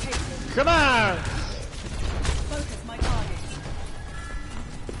 Come on! Focus my target.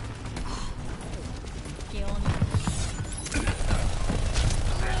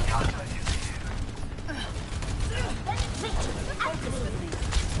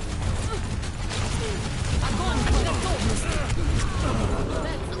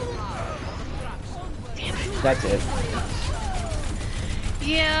 That's it.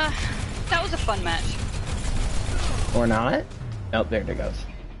 Yeah, that was a fun match. Or not? Oh, there it goes.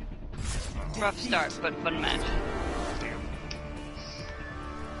 Rough start, but fun match.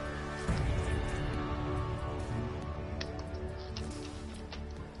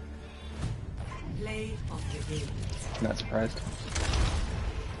 Play of the game. Not surprised.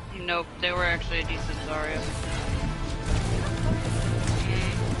 Nope, they were actually a decent Zarya.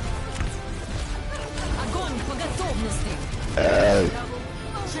 Огонь по готовности.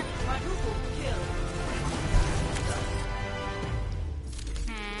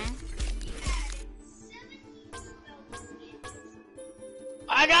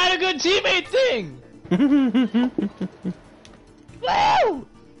 I got a good teammate thing! Woo!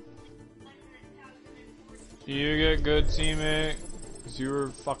 You get good teammate. 'Cause you were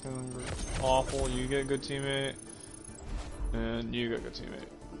fucking awful. You get good teammate. And you get good teammate.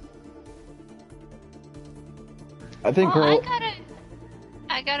 I think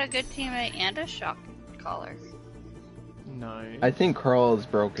I got a good teammate and a shock collar. Nice. I think Carl is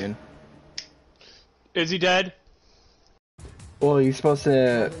broken. Is he dead? Well, he's supposed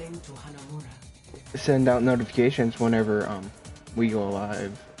to send out notifications whenever we go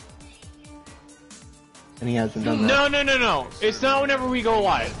live. And he hasn't done that. No. It's not whenever we go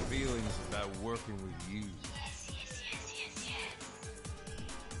live. Feelings about working with you.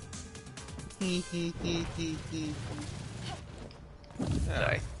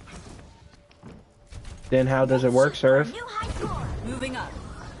 Sorry. Then how does it work, Surf? Moving up.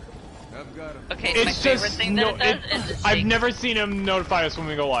 I've got him. Okay, It's my favorite just thing that it does is I've never seen him notify us when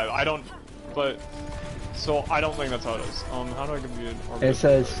we go live. I don't, but so I don't think that's how it is. How do I give you an It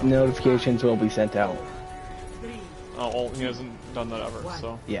says notifications will be sent out. Oh, well, he hasn't done that ever,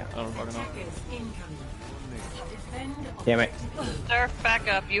 so Yeah. I don't fucking know. Damn it. Surf, back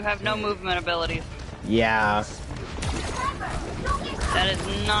up. You have no movement abilities. Yeah. That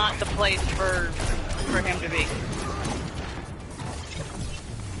is not the place for him to be.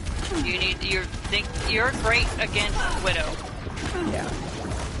 You're great against Widow. Yeah.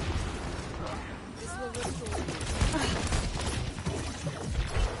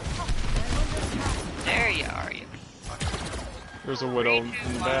 There you are. There's a Widow in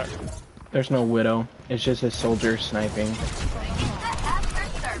the back. There's no Widow. It's just a soldier sniping.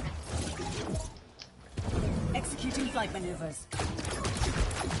 Executing flight maneuvers.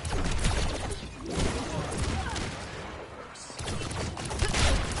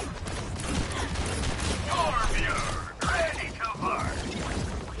 Ready to march.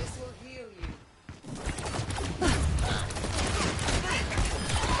 This will heal you.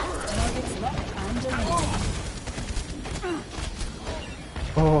 Targets locked and alive.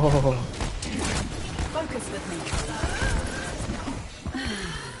 Oh. Focus with me.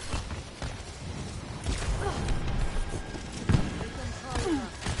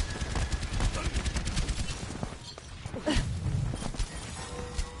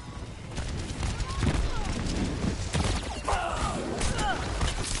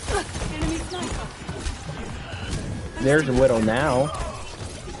 Enemy sniper. There's a Widow now.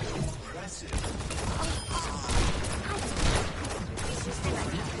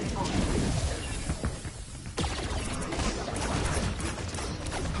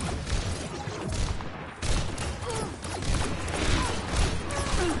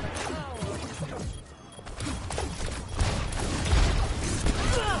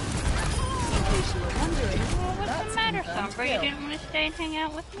 What's the matter, Sombra? You didn't want to stay and hang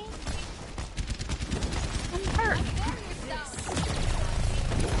out with me? I'm hurt.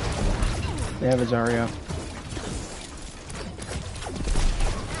 They have a Zarya.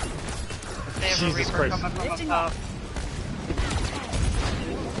 They have a Jesus Reaper Christ. coming from up top.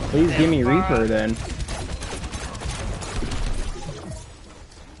 Please give me Reaper then.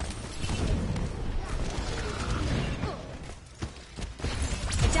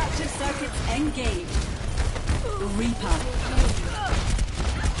 Adaptive circuits engaged. Reaper.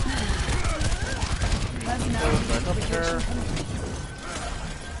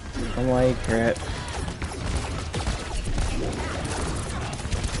 I'm like it.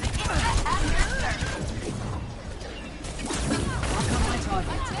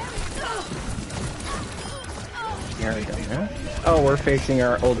 There we go. Huh? Oh, we're facing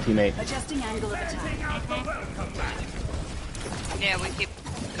our old teammate. Adjusting angle of attack. Yeah, we keep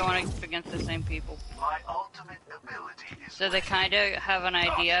going up against the same people. So they kind of have an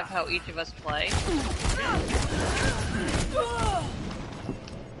idea of how each of us play.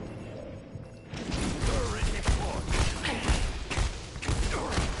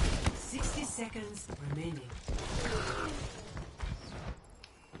 60 seconds remaining.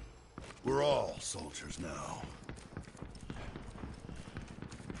 We're all soldiers now.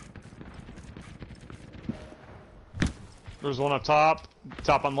 There's one up top.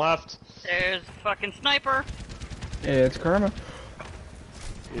 Top on left. There's a fucking sniper. It's Karma.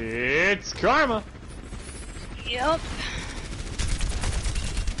 It's Karma. Yep.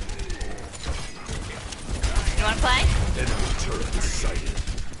 You wanna play? Enemy turret sighted.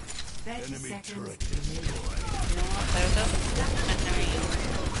 30 Enemy seconds turret remaining.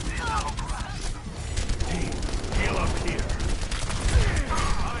 Heal up here.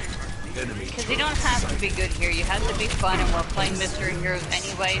 Enemy Because you don't have to be good here. You have to be fun, and we're playing Mystery Heroes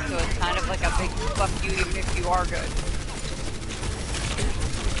anyway, so it's kind of like a big fuck you even if you are good.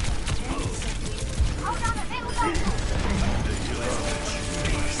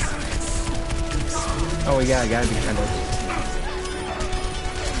 Oh, yeah, I gotta be kind of.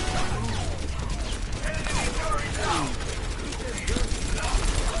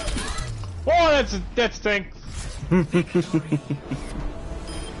 Oh, that's a thing.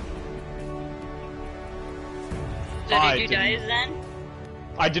 So did you die Zen?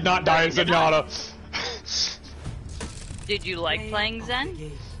 I did not die as Zenyatta. Did you like playing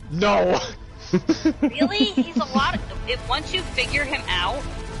Zen? No. Really? He's a lot of... once you figure him out...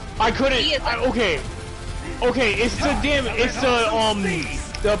 I couldn't... He is okay, it's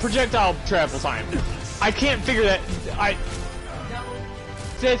the projectile travel time. I can't figure that...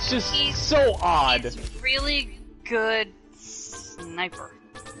 That's just so odd. He's really good sniper.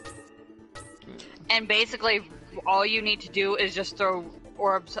 And basically, all you need to do is just throw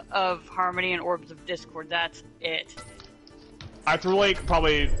orbs of harmony and orbs of discord. That's it. I threw like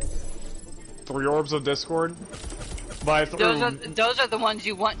probably 3 orbs of discord. But I threw... Those are the ones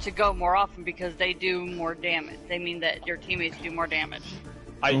you want to go more often because they do more damage. They mean that your teammates do more damage.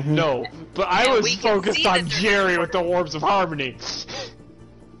 I know, but I And was we can focused see on that they're Jerry with the Orbs of Harmony.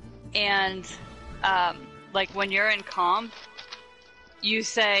 And, like when you're in comm, you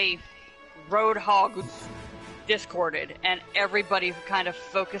say, Roadhog discorded, and everybody kind of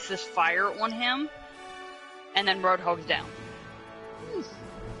focuses fire on him, and then Roadhog's down.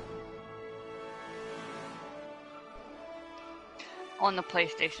 On the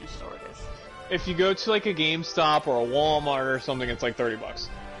PlayStation Store it is. If you go to like a GameStop or a Walmart or something, it's like $30.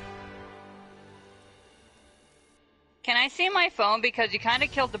 Can I see my phone because you kind of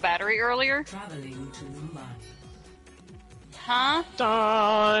killed the battery earlier? Traveling to Mumbai. Huh?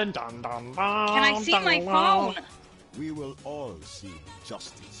 Dun, dun, dun, dun, Can I see my phone? We will all see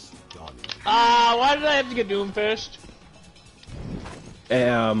justice done. Why did I have to get doomfished?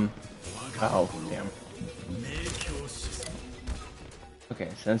 Oh, damn. Okay,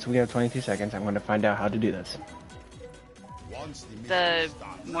 since we have 22 seconds, I'm going to find out how to do this. The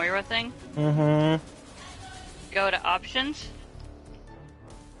Moira thing? Mm-hmm. Go to options.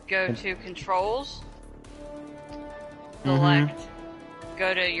 Go to controls. Select.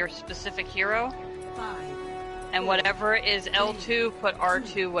 Go to your specific hero. And whatever is L2, put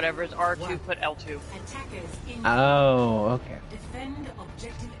R2. Whatever is R2, put L2. Oh, okay. Defend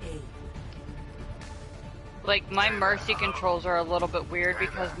objective A. Like, my Mercy controls are a little bit weird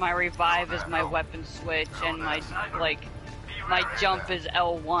because my revive is my weapon switch and my jump is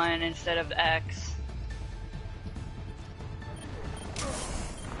L1 instead of X.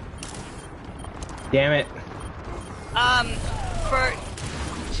 Damn it.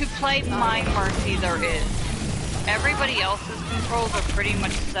 To play my Mercy there is. Everybody else's controls are pretty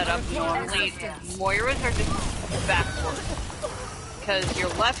much set up normally. Moira's are just backwards. Because your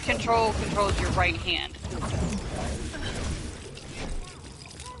left control controls your right hand.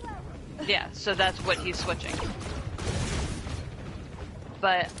 Yeah, so that's what he's switching.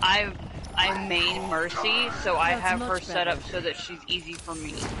 But I main Mercy, so I have her set up so that she's easy for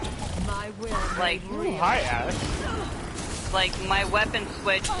me. Like, Hi, Ash. Like, my weapon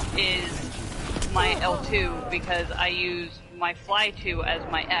switch is my L2 because I use my fly 2 as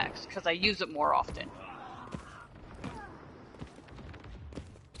my X because I use it more often.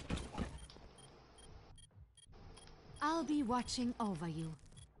 I'll be watching over you.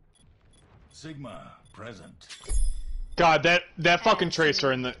 Sigma, present. God, that fucking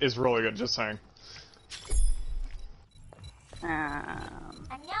Tracer is really good, just saying.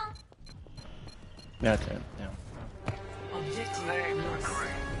 That's it, yeah.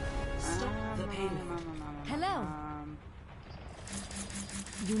 Stop the payload. Hello.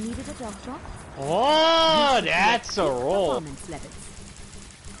 You needed a doctor? Oh, that's a roll. Performance levels.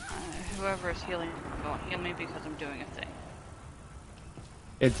 Whoever is healing, don't heal me because I'm doing a thing.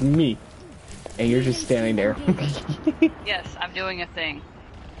 It's me. And you're just standing there. Yes, I'm doing a thing.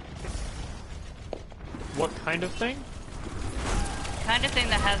 What kind of thing? Kind of thing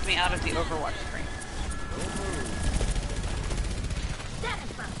that has me out of the Overwatch screen.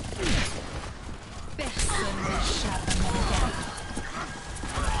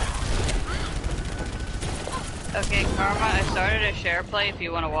 Okay, Karma, I started a share play if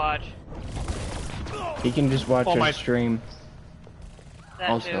you want to watch. He can just watch our stream. That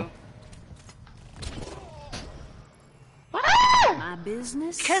also. too. My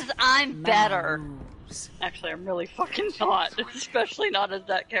business? Because I'm better. Actually, I'm really fucking not. Especially not as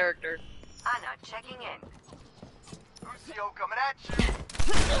that character. Anna checking in. Lucio coming at you.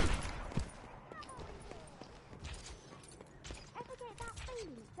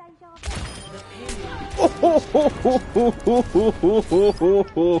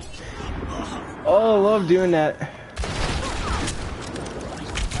 Oh, I love doing that.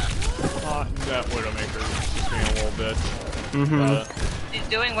 That Widowmaker is just being a little bitch. She's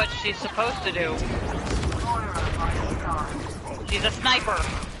doing what she's supposed to do. She's a sniper.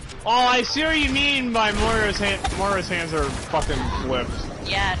 Oh, I see what you mean by Moira's hands are fucking flipped.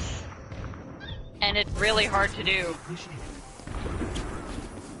 Yes. And it's really hard to do.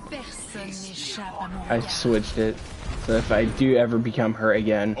 I switched it. So if I do ever become her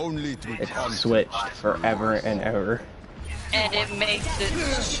again, it's switched forever and ever. And it makes it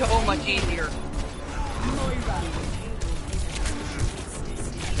so much easier.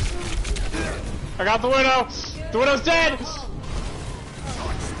 I got the Widow! The Widow's dead!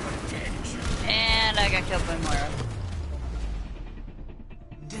 And I got killed by Moira.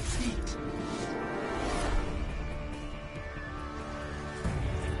 Defeat.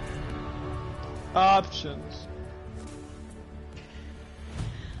 Options.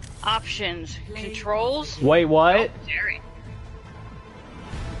 Options. Controls. Wait, what? Jerry.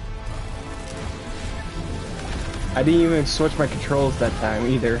 I didn't even switch my controls that time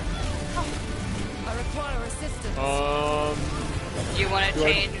either. I require assistance. You want to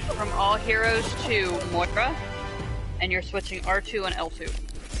change from all heroes to Moira, and you're switching R2 and L2.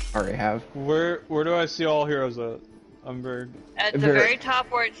 Already have. Where do I see all heroes at? I'm very... At the very top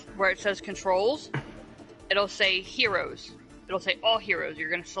where it says controls, it'll say heroes. It'll say all heroes. You're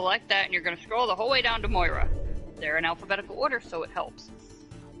going to select that and you're going to scroll the whole way down to Moira. They're in alphabetical order, so it helps.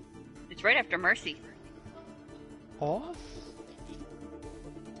 It's right after Mercy. Off?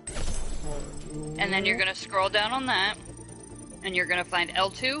 And then you're going to scroll down on that, and you're going to find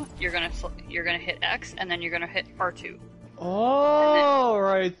L2. You're going to hit X, and then you're going to hit R2. Oh,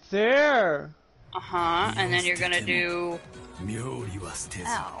 right there. And then you're going to do...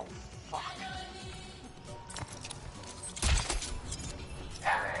 Ow. Fuck.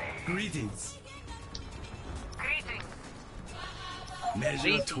 Greetings. Greetings.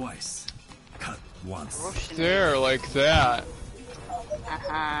 Measure twice. Cut once. There, like that.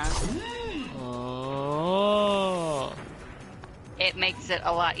 Oh. It makes it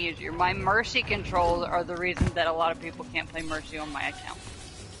a lot easier. My Mercy controls are the reason that a lot of people can't play Mercy on my account.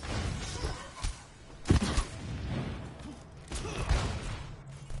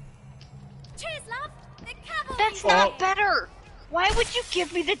 Cheers, love. The cavalry. That's not better. Why would you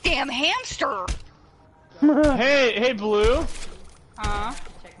give me the damn hamster? Hey, Blue. Huh?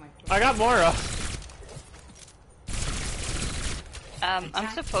 I got Moira. I'm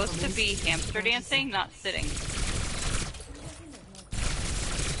supposed to be hamster dancing, not sitting.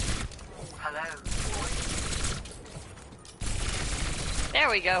 Hello. There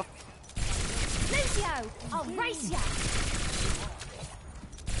we go. Lucio, I'll race ya.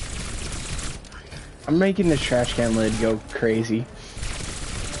 I'm making the trash can lid go crazy.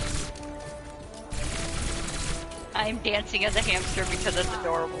 I'm dancing as a hamster because it's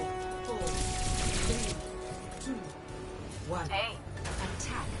adorable. 4, 3, 2, 1. Hey.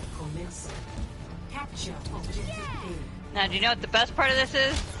 Attack commencing. Capture objective A. Now, do you know what the best part of this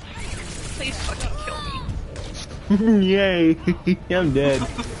is? Please fucking kill me. Yay! I'm dead.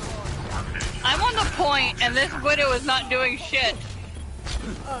 I'm on the point, and this widow is not doing shit.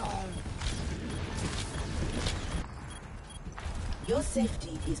 Your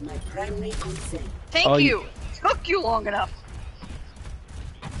safety is my primary concern. Thank you. Took you long enough.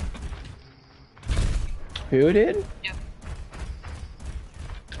 Who did? Yeah.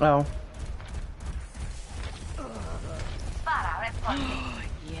 Oh.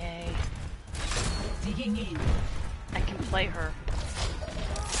 Yay. Digging in. I can play her.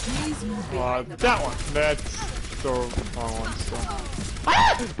 Please move That one. That's the wrong one. So.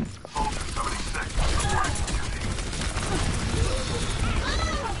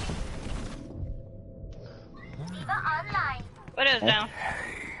 What is down?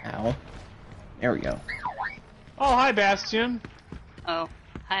 Ow. There we go. Oh, hi, Bastion. Oh,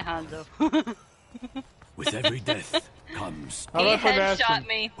 hi, Hanzo. With every death comes He headshot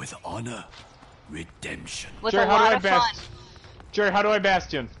me. with honor, redemption. With Jerry, a lot of fun. Jerry, how do I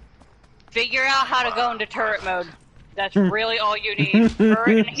Bastion? Figure out how to go into turret mode. That's really all you need.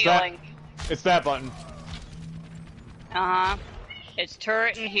 Turret and healing. It's that button. It's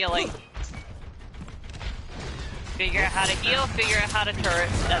turret and healing. Figure out how to heal, figure out how to turret.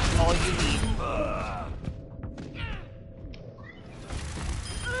 That's all you need.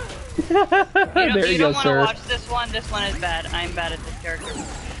 You don't want to watch this one. This one is bad. I'm bad at this character.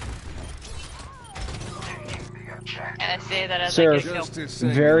 And I say that as I get killed.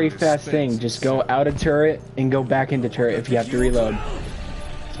 Very fast thing. Just go out of turret and go back into turret if you have to reload.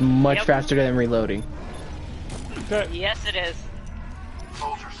 It's much faster than reloading. Yes, it is.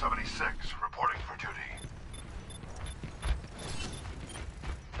 Soldier 76 reporting for duty.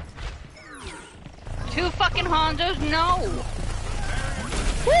 Two fucking Hondos? No!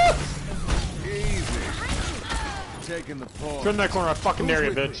 Easy. Taking the pause. Turn that corner, I fucking dare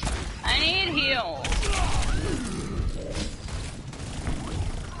you, bitch. I need heal.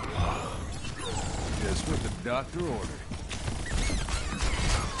 Just what the doctor ordered.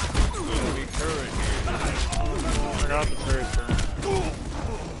 Enemy turret I got the turret.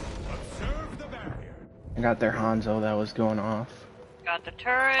 Observe the barrier. I got their Hanzo that was going off. Got the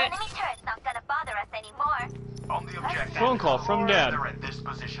turret. Enemy turret's not gonna bother us anymore. On the objective. Phone call from Dad. They're at this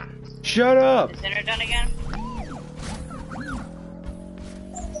position. Shut up! Is dinner done again?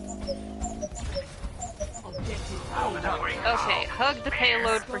 Okay, hug the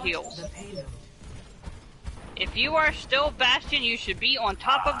payload for heals. If you are still Bastion, you should be on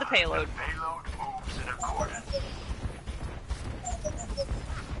top of the payload. Payload moves in accordance.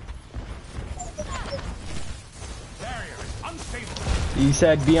 Barrier is unstable. You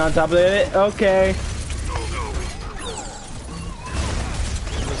said be on top of it? Okay.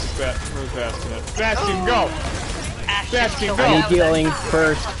 Where's Bastion at? Bastion, go! Bastion, go! I need healing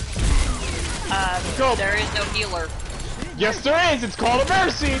first. Go! There is no healer. Yes, there is! It's called a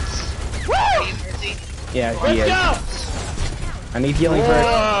Mercy! Woo! Yeah, Let's he is. go! I need healing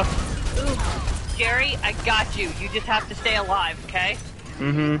first. Ooh, Jerry, I got you. You just have to stay alive, okay?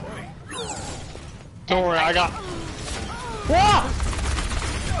 Mm-hmm. Don't worry, I got...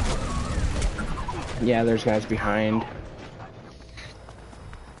 Yeah, there's guys behind.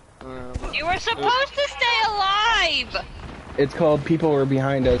 You were supposed to stay alive! It's called people were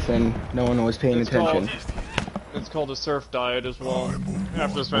behind us and no one was paying attention. It's called a surf diet as well.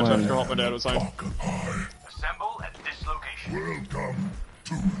 After this match, I have to go help my dad with something. Assemble at this location. Welcome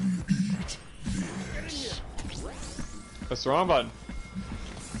to the elite. That's the wrong button.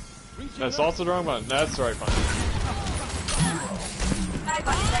 That's also the wrong button. That's the right button.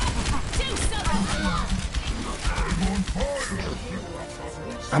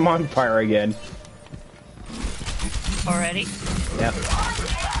 I'm on fire again. Already? Yep.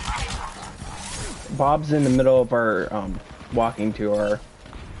 Bob's in the middle of our walking to our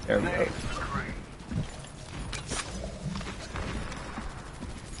airboat.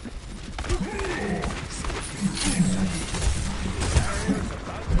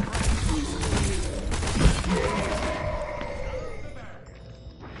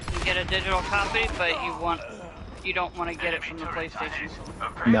 You get a digital copy, but you don't want to get it from the PlayStation.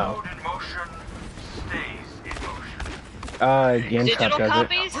 No. GameStop Digital does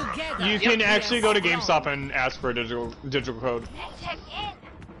copies? You can actually go to GameStop and ask for a digital code.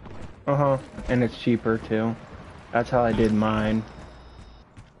 Uh-huh. And it's cheaper too. That's how I did mine.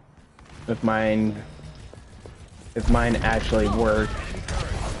 If mine actually worked.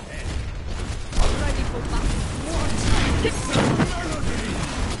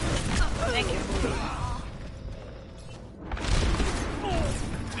 Thank you.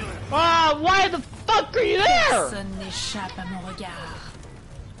 Ah, why the fuck are you there?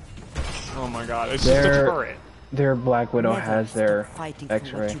 Oh my god, it's just a turret. Their Black Widow has their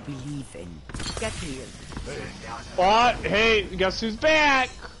X-ray. What? Hey, guess who's back?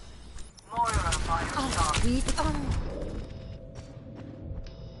 I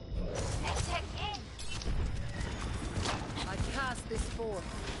cast this forth.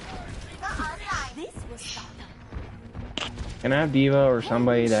 This was fun. Can I have Diva or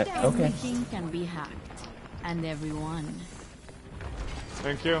somebody that... Okay. Everything can be hacked. And everyone.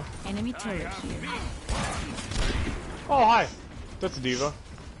 Thank you. Enemy turret here. Oh, hi. That's a Diva.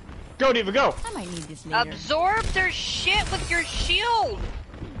 Go, Diva, go! I might need this later. Absorb their shit with your shield!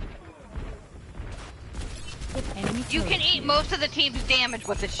 You can eat most of the team's damage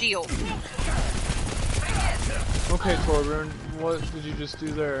with the shield. Okay, Torbjorn, what did you just do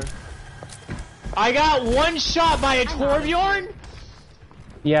there? I got one shot by a Torbjorn?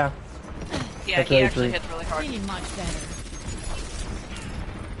 Yeah. Yeah, That's he really actually true. hits really hard. Feeling much better.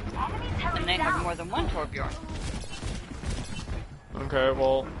 And they have more than one Torbjorn. Okay,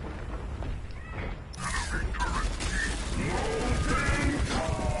 well...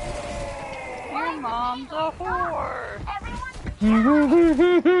 Your mom's a whore.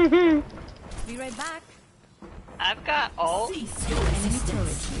 Be right back. I've got ult.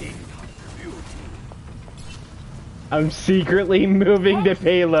 I'm secretly moving the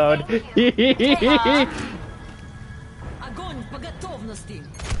payload.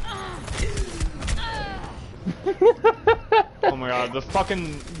 Oh my god, the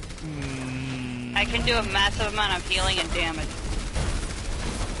fucking... I can do a massive amount of healing and damage.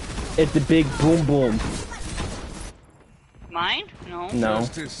 It's a big boom boom. Mine? No. No.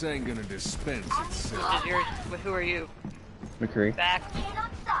 Justice ain't gonna dispense itself. Is yours? Who are you? McCree. Back.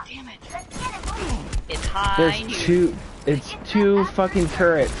 Damn it. It's high. There's two. It's two fucking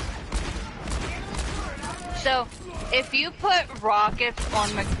turrets. So, if you put rockets on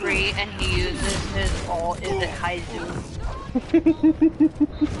McCree and he uses his ult, is it high zoom?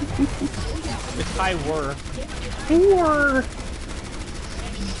 It's high whir. Whir.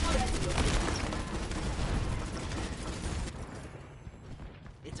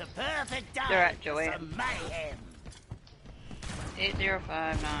 It's a perfect time. They're at Joanne. For mayhem.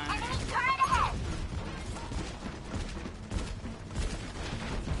 8059.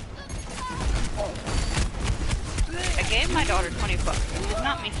 I gave my daughter 20 bucks. It did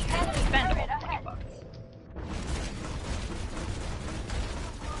not mean she had to spend all 20 bucks.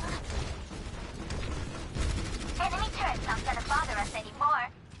 Enemy turret's not gonna bother us anymore.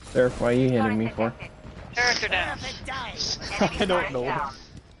 Surf, why are you hitting me for? Turrets are down. I don't know.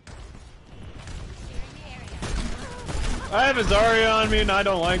 I have a Zarya on me and I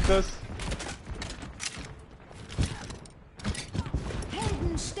don't like this.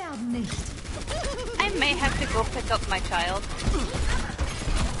 I may have to go pick up my child.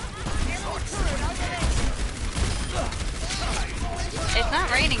 It's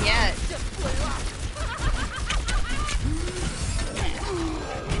not raining yet.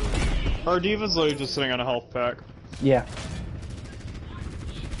 Our D.Va's literally just sitting on a health pack. Yeah.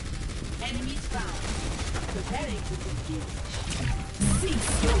 Enemies found. Preparing to begin.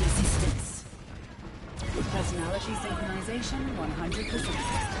 Cease your resistance. Personality synchronization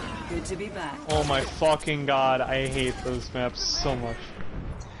 100%. Good to be back. Oh my fucking god, I hate those maps so much.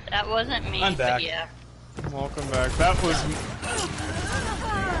 That wasn't me, I'm back. but yeah. Welcome back. That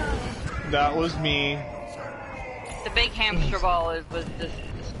was me. The big hamster ball was this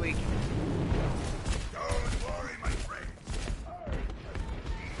week.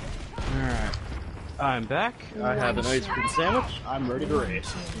 Alright. I'm back. I have an ice cream sandwich. I'm ready to race.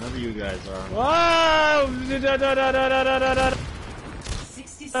 Whenever you guys are. Whoa!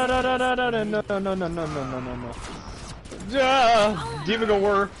 No. D.Va go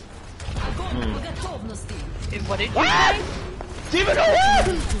work. What did you What? say? D.Va go work!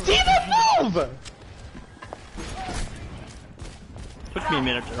 D.Va move! Took me a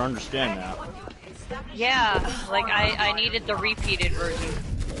minute to understand that. Yeah, like I needed the repeated version.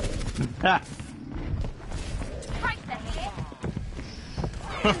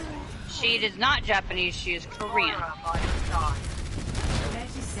 She is not Japanese, she is Korean. 30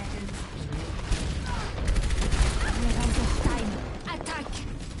 seconds. Attack!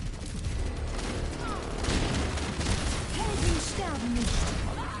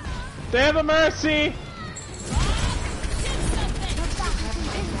 They have a mercy!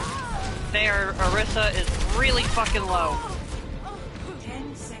 Their Orisa is really fucking low.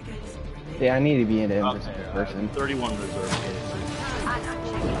 10 seconds. Yeah, I need to be an invisible person. 31 reserve cases.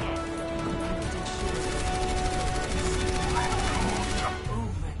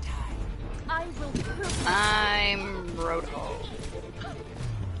 I'm Roto.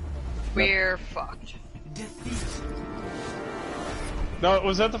 We're fucked. No,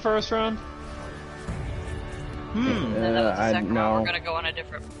 was that the first round? No, that was the second no. one. We're gonna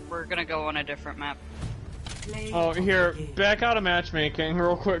go on a different map. Oh, here, back out of matchmaking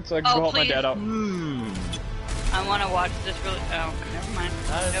real quick so I can go help my dad out. I want to watch this really. Oh, never mind.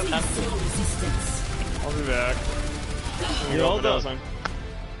 I'll be back. You hold up.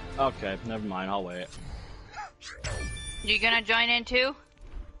 Okay, never mind. I'll wait. You gonna join in too?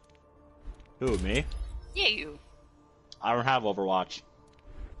 Who, me? Yeah, you. I don't have Overwatch.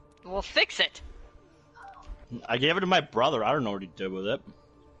 Well, fix it. I gave it to my brother. I don't know what he did with it.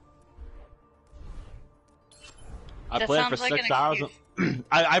 I That played it for sounds like 6 an hours. excuse.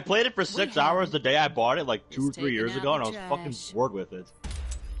 I played it for 6 hours the day I bought it, like 2 or 3 years taking ago, out and I the was fucking trash. bored with it.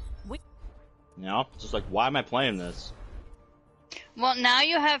 You know? It's just like, why am I playing this? Well, now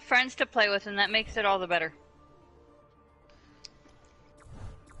you have friends to play with, and that makes it all the better.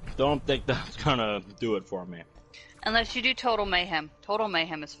 Don't think that's gonna do it for me. Unless you do Total Mayhem. Total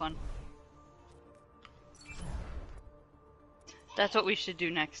Mayhem is fun. That's what we should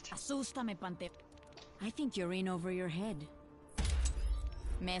do next. Asústame, Pante. I think you're in over your head.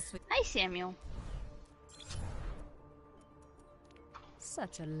 Mess with. Hi, Samuel.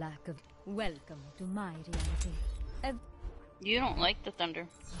 Such a lack of. Welcome to my reality. You don't like the thunder.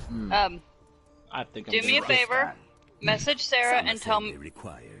 I think I'm Do me a gonna- favor. Message Sarah Some and tell me, assembly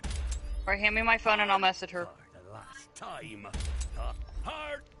required. or hand me my phone and I'll message her. The last time.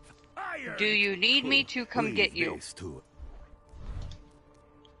 Hard fire. Do you need me to come Leave get you? this to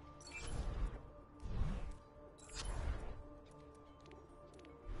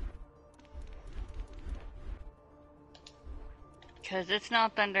Because it's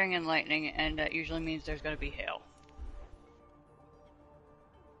not thundering and lightning, and that usually means there's going to be hail.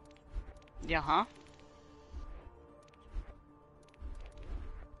 Yeah, huh?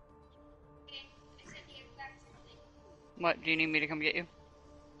 What, do you need me to come get you?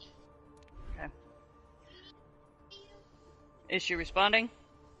 Okay. Is she responding?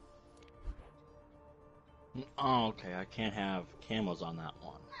 Oh, okay. I can't have camos on that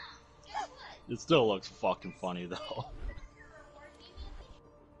one. It still looks fucking funny though.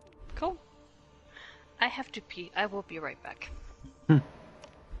 Cool. I have to pee. I will be right back. I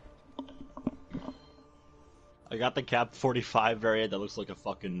got the Cap 45 variant that looks like a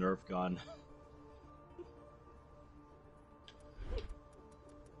fucking Nerf gun.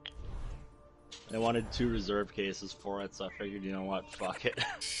 I wanted 2 reserve cases for it, so I figured, you know what, fuck it.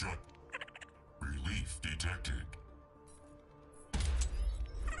 Shut. Relief detected.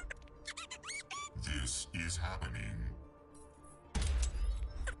 This is happening.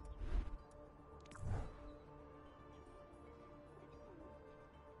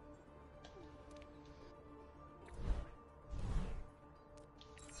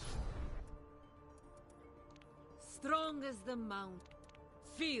 strong as the mount.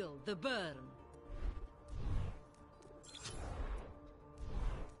 Feel the burn.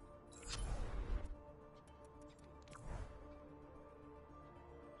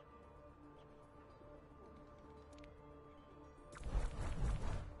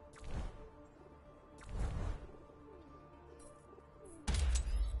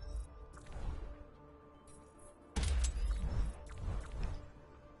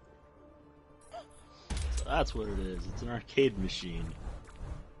 That's what it is. It's an arcade machine.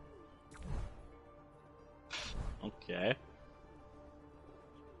 Okay.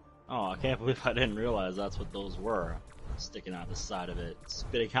 Oh, I can't believe I didn't realize that's what those were. Sticking out the side of it,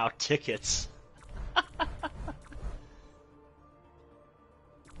 spitting out tickets.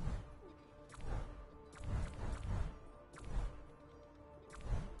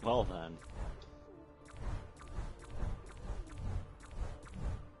 Well then.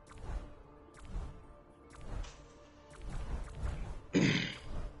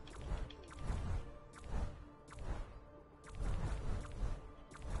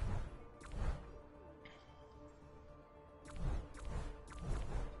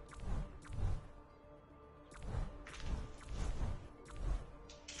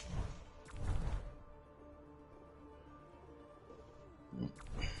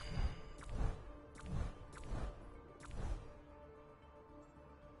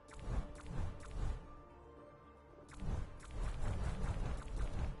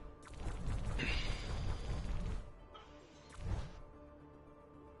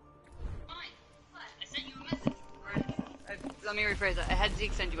 Let me rephrase it. I had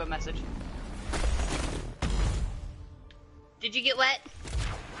Zeke send you a message. Did you get wet?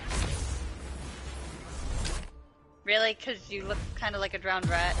 Really? Because you look kind of like a drowned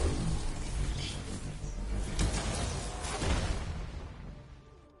rat.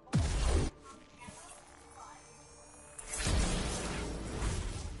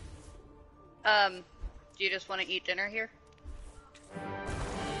 Do you just want to eat dinner here?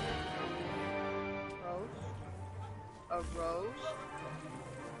 A rose?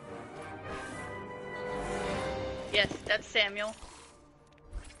 Yes, that's Samuel.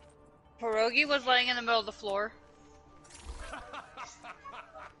 Pierogi was laying in the middle of the floor.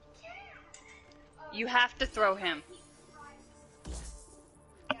 You have to throw him.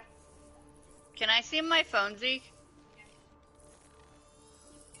 Can I see my phone, Zeke?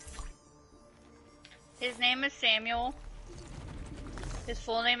 His name is Samuel. His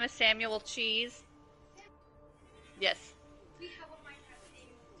full name is Samuel Cheese. Yes.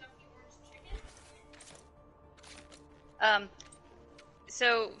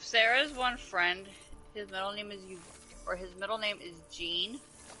 So Sarah's one friend, his middle name is his middle name is Gene,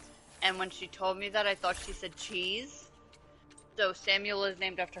 and when she told me that, I thought she said cheese. So Samuel is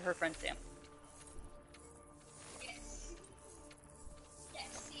named after her friend Sam. Yes.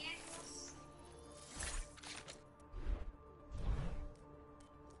 Yes, Samuel's.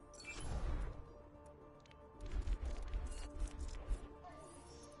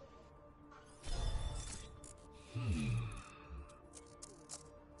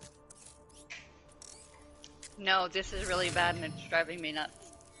 No, this is really bad and it's driving me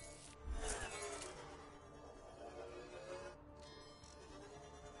nuts.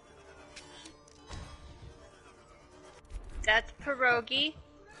 That's Pierogi.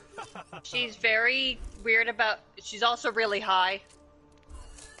 She's very weird about... She's also really high.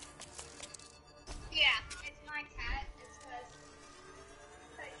 Yeah, it's my cat. It's because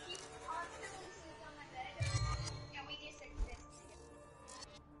he constantly sleeps on my bed, and we just exist together.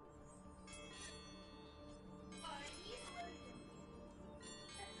 He's allergic.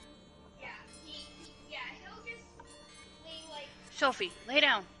 Yeah, he'll just lay like... Sophie, lay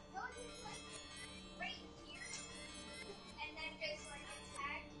down. He'll just like right here, and then just like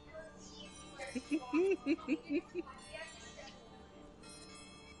attack her teeth where it's wrong.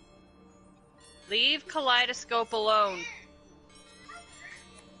 Leave Kaleidoscope alone.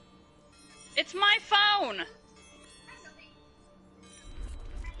 It's my phone!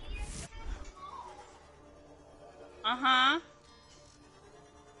 Uh-huh.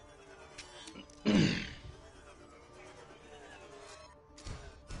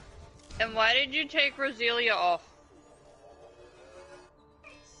 And why did you take Roselia off?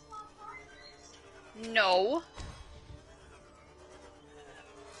 No.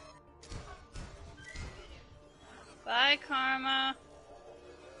 Bye, Karma.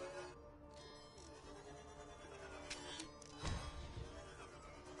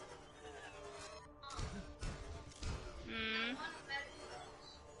 Hmm.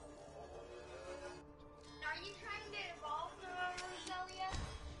 Are you trying to evolve the Roselia?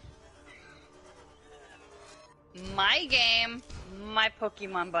 my game, my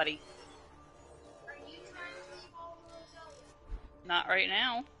Pokemon buddy. Are you trying to evolve Zelda? Not right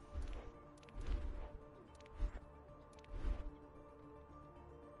now.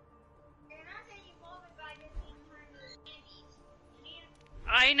 You're not saying evolve it by just being trying to enemies.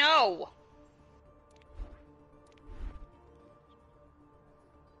 I know.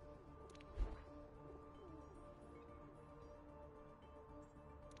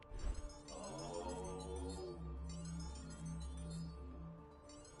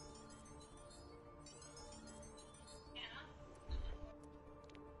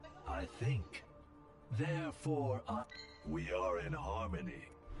 I think. Therefore, we are in harmony.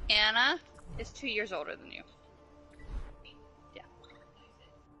 Anna is 2 years older than you. Yeah.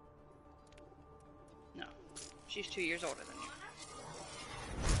 No. She's 2 years older than you.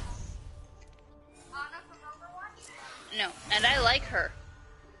 Anna from Overwatch? No. And I like her.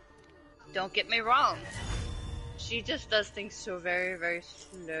 Don't get me wrong. She just does things so very, very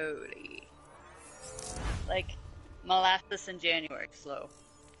slowly. Like molasses in January, slow.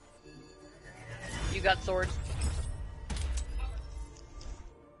 You got swords?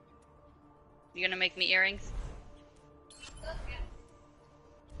 You gonna make me earrings?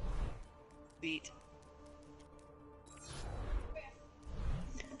 Beat.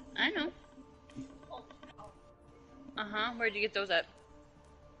 I know. Uh-huh, where'd you get those at?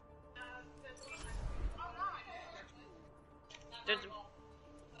 There's...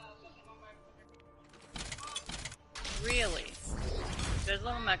 Really? There's a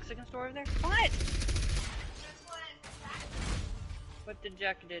little Mexican store over there? What? What did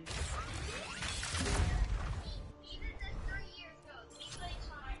Jack did?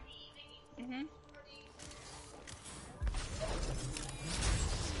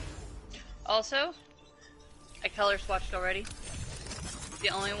 Also, I color swatched already. The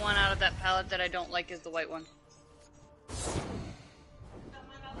only one out of that palette that I don't like is the white one.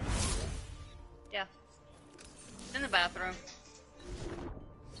 Yeah. It's in the bathroom.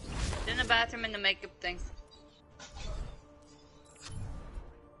 It's in the bathroom in the makeup thing.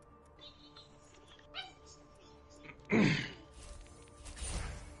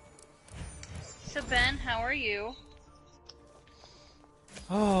 So Ben, how are you?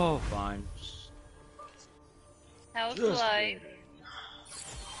 Oh, fine. How's Just life?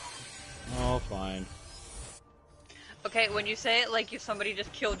 Oh, fine. Okay, when you say it like if somebody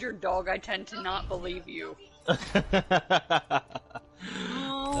just killed your dog, I tend to not believe you. That's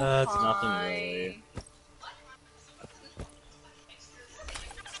nothing really.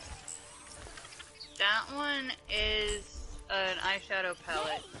 That one is an eyeshadow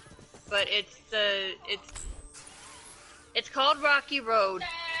palette, but it's called Rocky Road.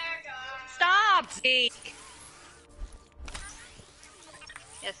 Stop, Zeke.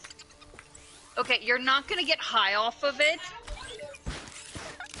 Yes. Okay, you're not gonna get high off of it.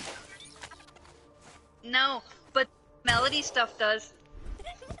 No, but Melody stuff does.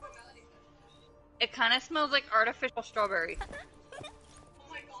 It kind of smells like artificial strawberry.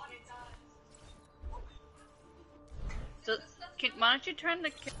 So, why don't you turn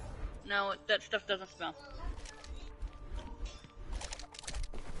the... No, that stuff doesn't smell.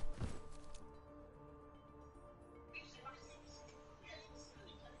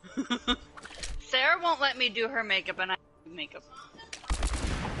 Sarah won't let me do her makeup, and I do makeup.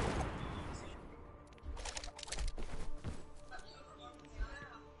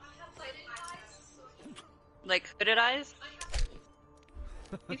 Like hooded eyes?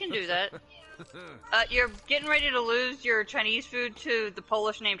 You can do that. You're getting ready to lose your Chinese food to the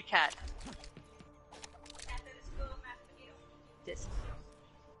Polish named cat. This.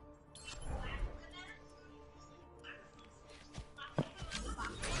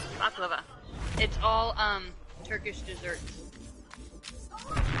 Baklava. It's all, Turkish desserts.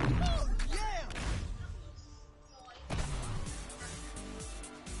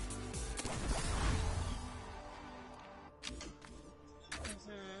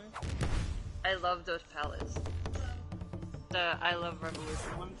 I love those palettes. The I Love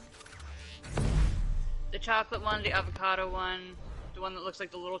Revolution ones. The chocolate one, the avocado one, the one that looks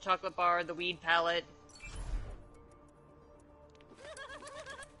like the little chocolate bar, the weed palette.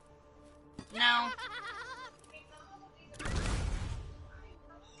 No.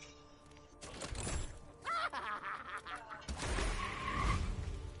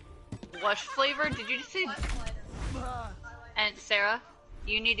 Blush flavor? Did you just say? And Sarah,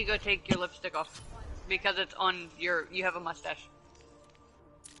 you need to go take your lipstick off because it's on your. You have a mustache.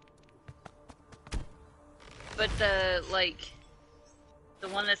 But the the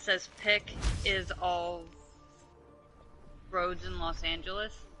one that says pick is all roads in Los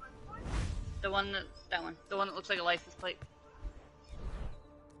Angeles. The one that one. The one that looks like a license plate.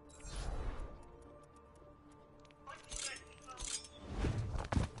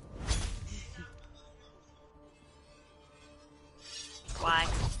 Why?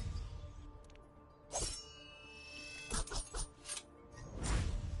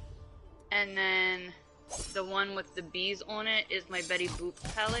 And then the one with the bees on it is my Betty Boop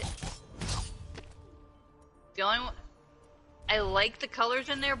palette. The only one I like the colors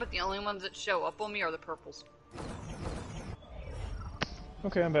in there, but the only ones that show up on me are the purples.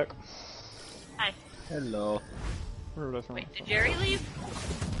 Okay, I'm back. Hi. Hello. Wait, did Jerry leave?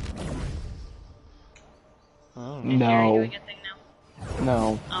 Oh, Is Jerry doing a thing now?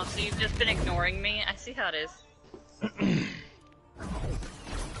 No. Oh, so you've just been ignoring me? I see how it is.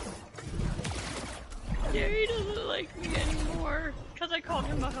 Jerry doesn't like me anymore, because I called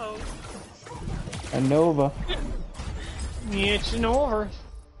him a hoe. A Nova. It's an over.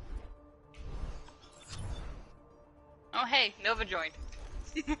 Oh hey, Nova joined.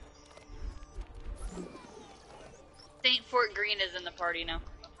 Saint Fort Green is in the party now.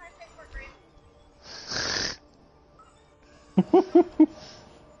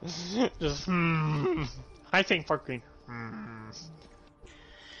 Just I think Fort Green.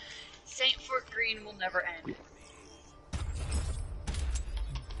 Saint Fort Green will never end.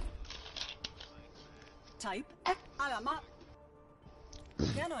 Type. I'm up.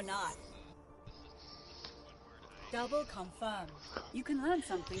 Can or not? Double confirm. You can learn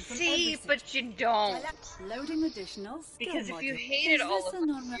something from See, every but you don't. Loading additional skill Because if you module. hated Is all this of a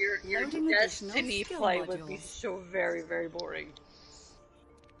them, your loading Destiny additional skill play would be module? so very, very boring.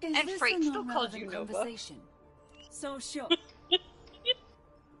 Is And this Freight a still calls you non-relevant Nova. conversation? So sure.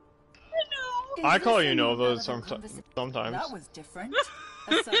 I Is call this you a Nova non-relevant sometimes. That was different.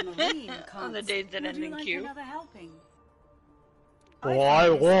 A submarine can't. On the days that Would end you in like Q. another helping? Oh, I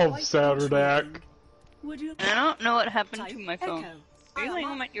find this love quite Saturday. intriguing. Would you I don't know what happened to Type my phone. echo. Are you laying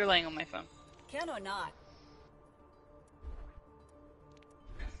on my? You're laying on my phone. Can or not?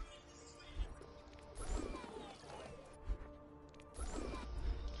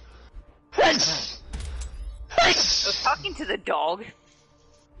 I was talking to the dog.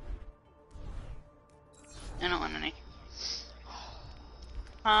 I don't want any.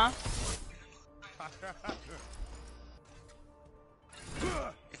 Huh?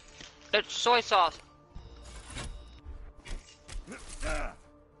 It's soy sauce.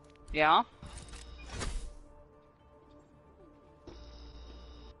 Yeah?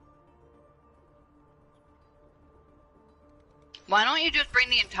 Why don't you just bring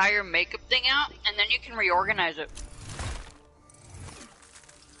the entire makeup thing out, and then you can reorganize it?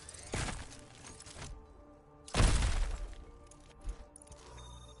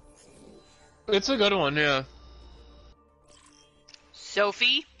 It's a good one, yeah.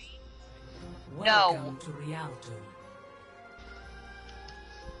 Sophie? Welcome to Rialto.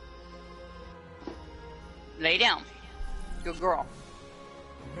 Lay down. Good girl.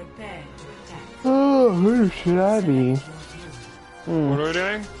 Prepare to attack. Oh, who should I be? What are we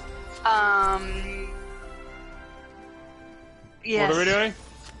doing? Yes. What are we doing?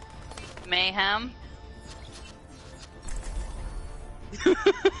 Mayhem.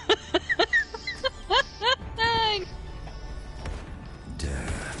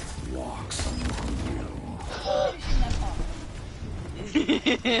 Death walks among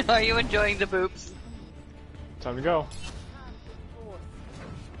you. Are you enjoying the boops? Time to go.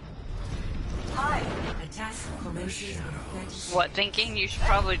 Attack commences. What, thinking? You should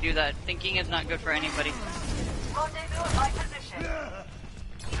probably do that. Thinking is not good for anybody.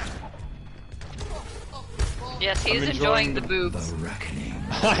 Yes, he's enjoying the boobs.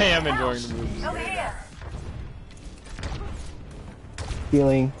 I am enjoying the movies.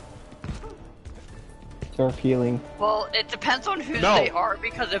 Healing. Surf healing. Well, it depends on who No. they are,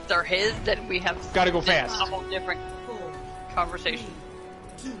 because if they're his, then we have Gotta go then fast. a whole different conversation.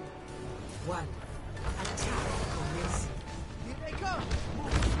 2, 1. Attack commences. Here they come.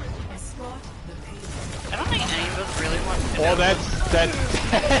 Escort the patient. I don't think any of us really want to know. Oh, that's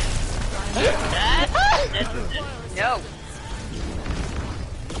no.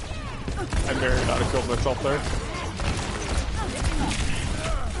 I better not have killed myself there.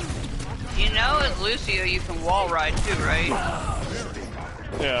 You know, as Lucio, you can wall ride too, right?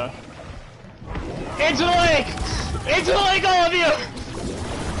 Yeah. Into the lake! Into the lake, all of you!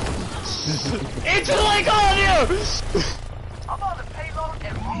 Into the lake, all of you! I'm on the payload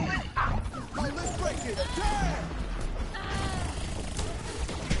and moving out. Let's break it. Attack!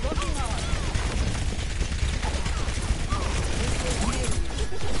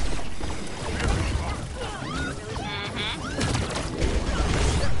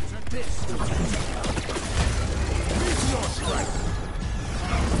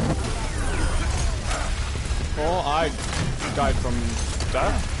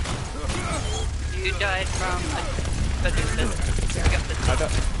 Death? You died from a doofus.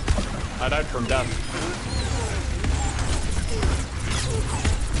 I died from death.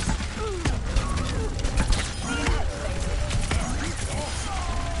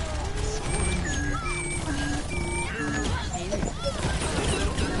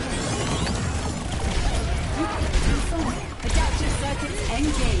 Adaptive circuits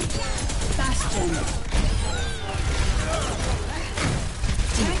engaged. Bastion.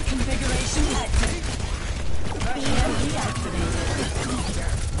 Tank configuration active. EMP activated.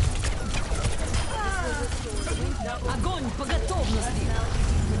 Огонь по готовности.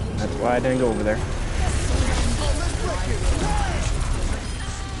 That's why I didn't go over there.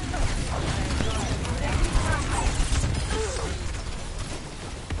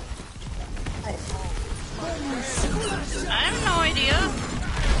 I have no idea.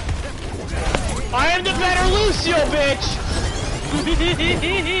 I am the better Lucio, bitch!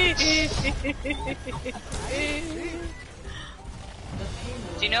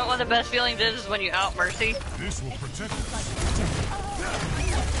 Do you know what one of the best feelings is when you out Mercy? This will protect us.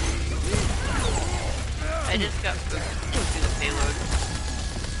 I just got through the payload.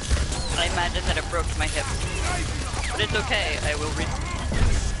 I imagine that it broke my hip. But it's okay, I will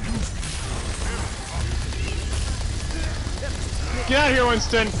Get out of here,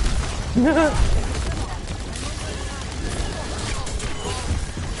 Winston!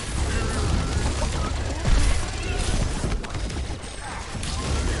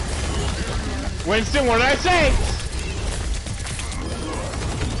 Winston, what did I say?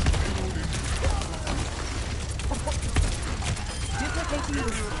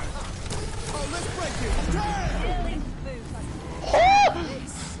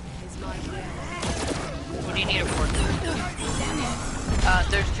 What do you need it for?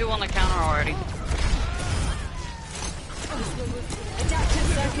 There's 2 on the counter already. Adaptive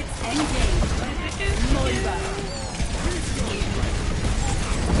circuits engaged.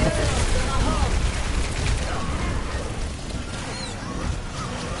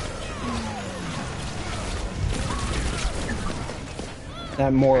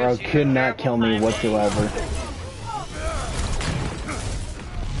 That Moro could not kill me whatsoever.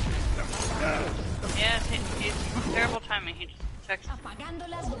 Yeah, it's terrible timing. He just texted.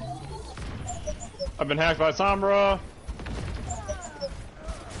 I've been hacked by Sombra.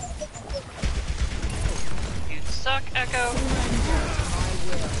 You suck, Echo.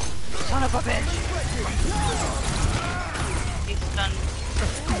 Son of a bitch. He's stunned.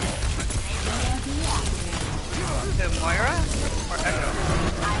 To Moira or Echo?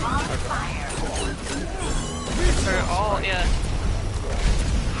 I'm on fire. For all, yeah.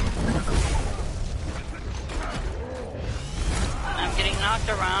 I'm getting knocked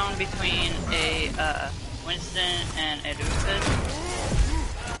around between a Winston and a Doofus.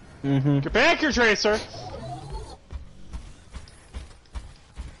 Get back here, Tracer!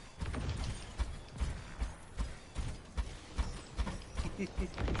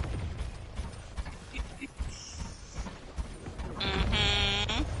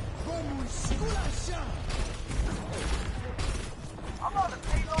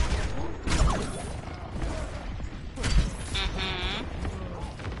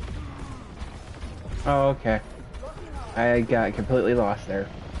 Oh, okay. I got completely lost there.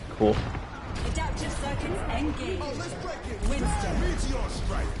 Cool. Adaptive circuits engaged. Winston. Meteor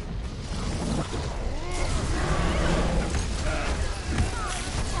strike.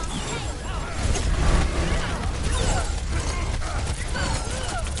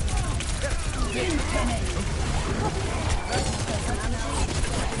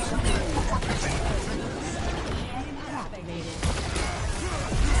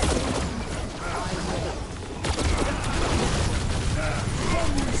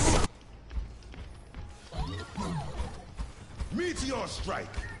 Meteor strike.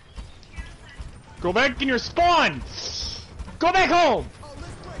 Go back in your spawn! Go back home!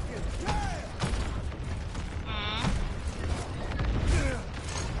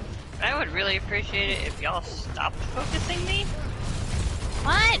 I would really appreciate it if y'all stopped focusing me.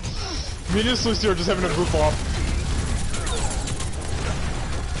 What? Me and Lucio are just having a goof off.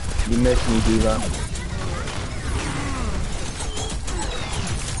 You missed me, Diva.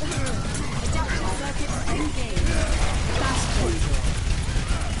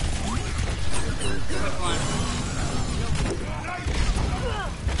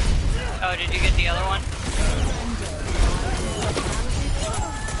 Oh, did you get the other one?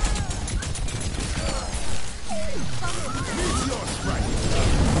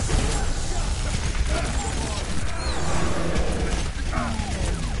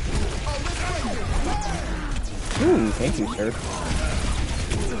 Ooh, thank you, sir.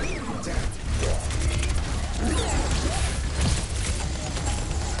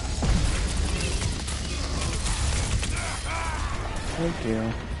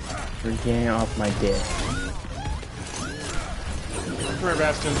 you for getting off my dick. Come here,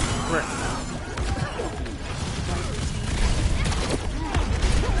 Bastion. Come here.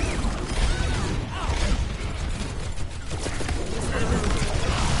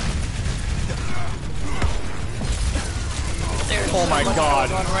 Oh my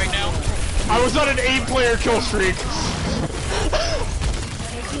god. Right now. I was on an 8-player kill streak.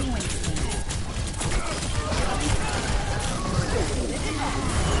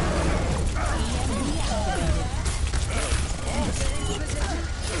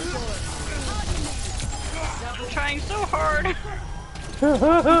 I'm trying so hard.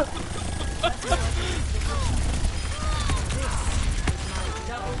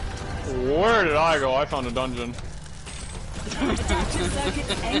 Where did I go? I found a dungeon. Where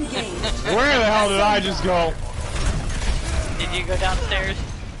the hell did I just go? Did you go downstairs?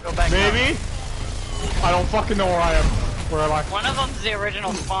 Go back Maybe? up. I don't fucking know where I am. Where am I? One of them's the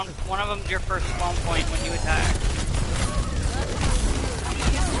original spawn. One of them's your first spawn point when you attack.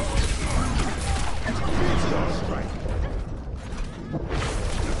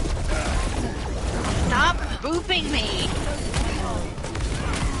 Stop booping me!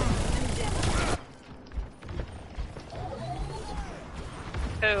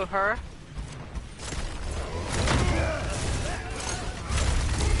 Who, her?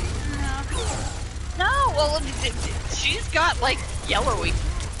 No, well, she's got, like, yellowy.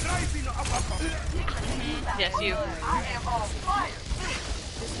 Yes, you. I am on fire.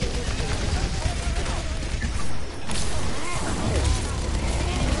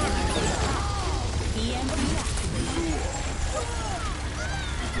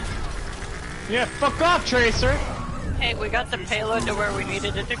 Yeah, fuck off, Tracer! Hey, we got the payload to where we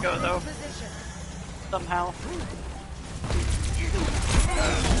needed it to go, though. Somehow.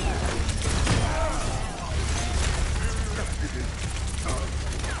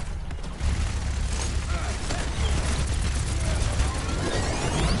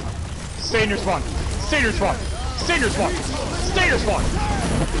 Stay in your spawn! Stay in your spawn! Stay in your spawn! Stay in your spawn!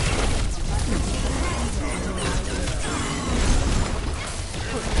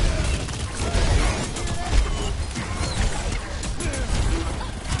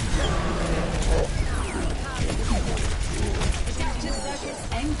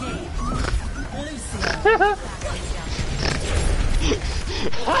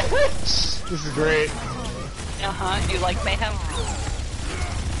 This is great. You like mayhem?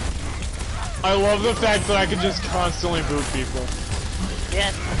 I love the fact that I can just constantly boot people.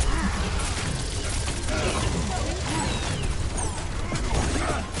 Yes.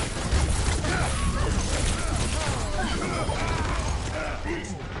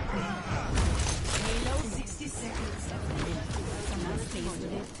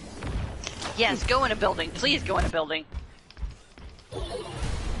 Yes, go in a building. Please go in a building.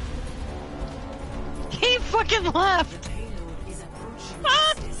 He fucking left!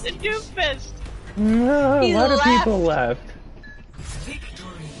 Ah, the doofus! No, a lot of people left.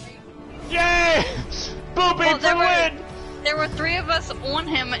 Yay! Booping for win! There were 3 of us on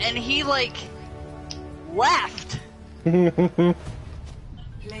him and he, like, left. Hey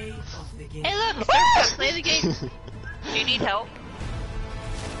look, play the game. Do you need help?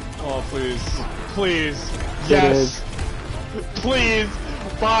 Oh, please. Please. Yes. Please.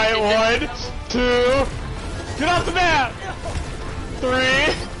 Buy 1, 2. Get off the map!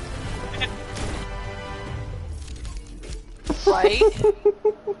 3. Right?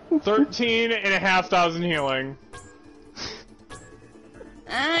 13,500 healing.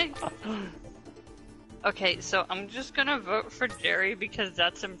 Okay, so I'm just gonna vote for Jerry because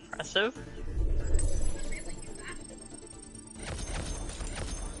that's impressive.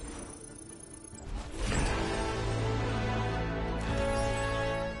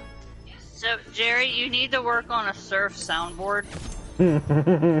 So, Jerry, you need to work on a surf soundboard.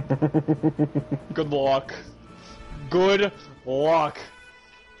 Good luck. Good luck.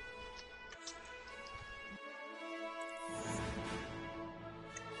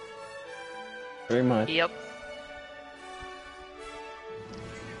 Very much. Yep.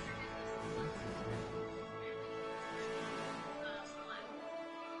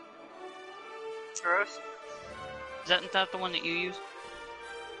 Gross. Isn't that the one that you use?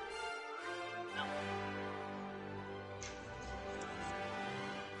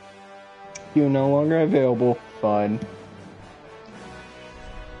 You no longer available. Fun.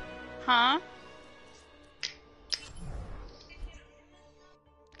 Huh?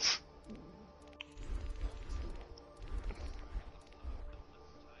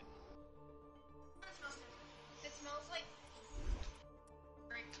 It smells like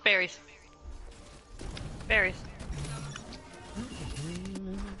Berries. Berries.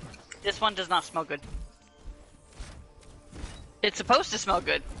 This one does not smell good. It's supposed to smell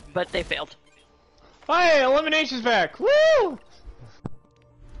good, but they failed. Hey, elimination's back! Woo!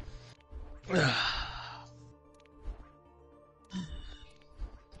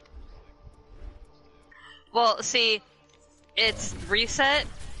 Well, see, it's reset,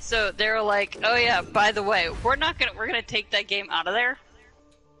 so they're like, oh yeah, by the way, we're gonna take that game out of there.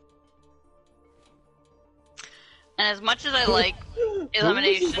 And as much as I like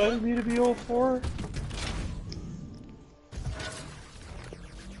elimination, Who invited me to be all four?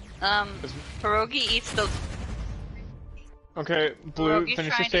 Pierogi eats the. Okay, Blue, Pierogi's finish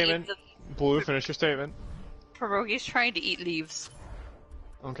your trying to statement. eat Blue, finish your statement. Pierogi's trying to eat leaves,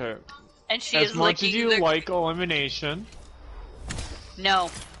 Okay. and she As is much as licking you the. like elimination, No.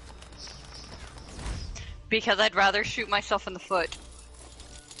 Because I'd rather shoot myself in the foot.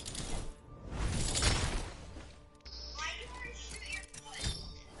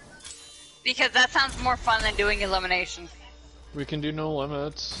 Because that sounds more fun than doing elimination. we can do no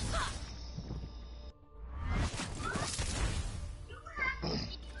limits.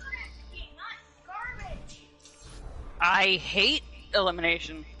 I hate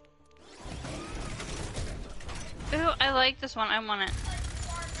elimination. Ooh, I like this one. I want it.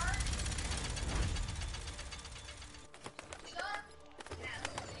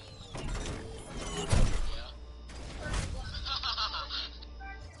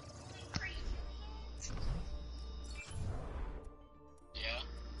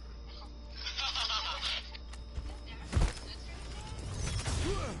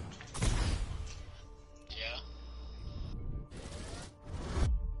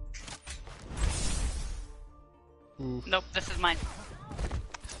 Nope, this is mine.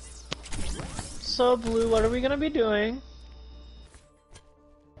 So, Blue, what are we gonna be doing?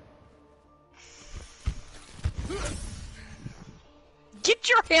 Get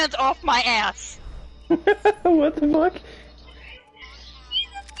your hands off my ass! What the fuck?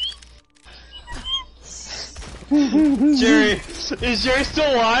 Jerry, is Jerry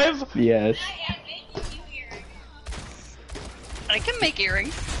still alive? Yes. I can make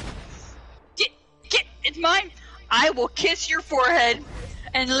earrings. Get, it's mine! I will kiss your forehead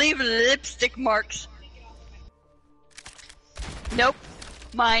and leave lipstick marks. Nope.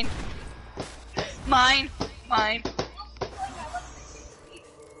 Mine. Mine. Mine.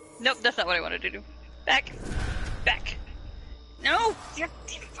 Nope, that's not what I wanted to do. Back. Back. No! You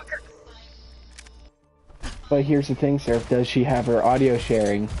damn fucker. But here's the thing, Surf. Does she have her audio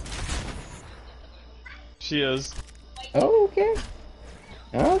sharing? She is. Oh, okay.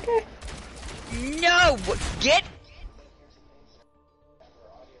 Okay. No! Get!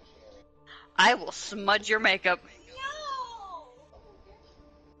 I will smudge your makeup.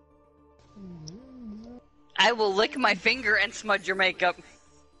 I will lick my finger and smudge your makeup.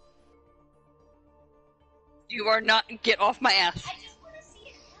 You are not. Get off my ass. I just want to see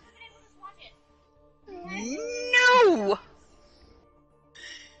it. We're gonna watch it. No! I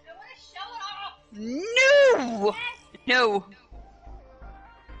want to show it off. No! No.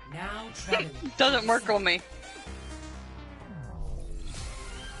 Now traveling. Doesn't work on me.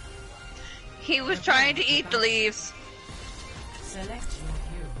 He was trying to eat the leaves. Select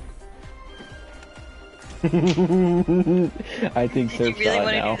I think Did Surf you really saw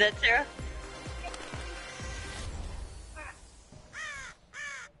want it to now. do that, Sarah?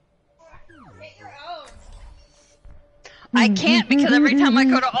 I can't because every time I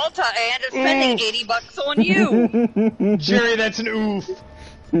go to Ulta, I end up spending $80 on you. Jerry, that's an oof.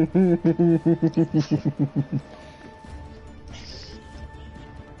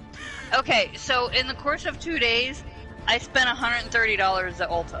 Okay, so in the course of 2 days, I spent $130 at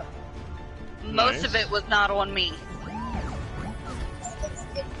Ulta. Most of it was not on me.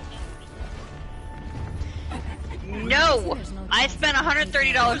 No! I spent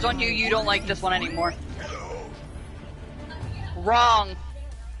 $130 on you, you don't like this one anymore. Wrong.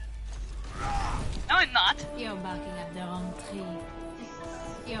 No, I'm not. You're barking at the wrong tree.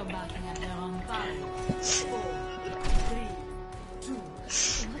 You're barking at the wrong time. 4, 3, 2,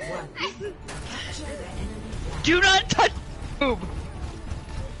 1. Capture the enemy. Do not touch boob.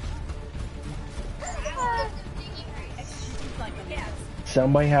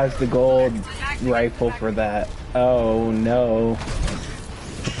 Somebody has the gold rifle for that. Oh no.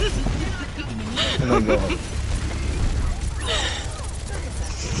 Oh my god.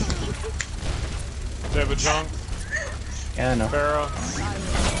 David Junk. Yeah, I know. Farrah.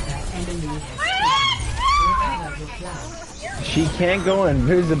 She can't go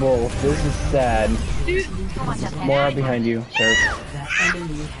invisible. This is sad. More behind you, sir. The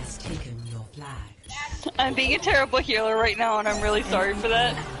enemy has taken your flag. I'm being a terrible healer right now, and I'm really sorry for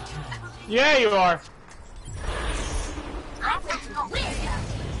that. Yeah, you are.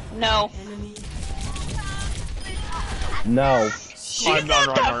 No. No. She's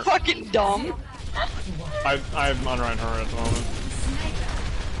not that fucking dumb. I'm unrunning her at the moment.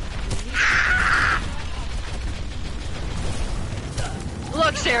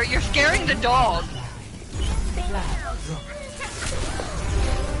 Look, Sarah, you're scaring the dog.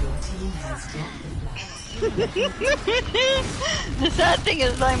 The sad thing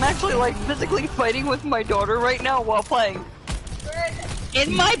is I'm actually like physically fighting with my daughter right now while playing.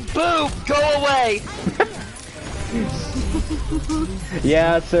 In my boob! Go away!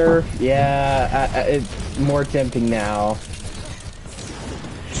 Yeah, sir. Yeah, it's more tempting now.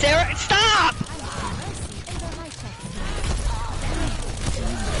 Sarah, stop!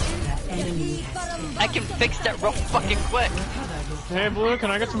 I can fix that real fucking quick. Hey, Blue, can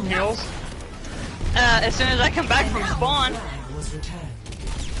I get some heals? As soon as I come back from spawn.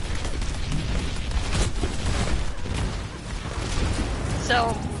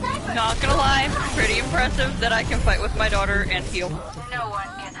 So, not gonna lie, pretty impressive that I can fight with my daughter and heal. No one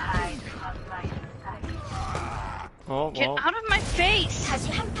can hide from my sight. Oh, Get out of my face!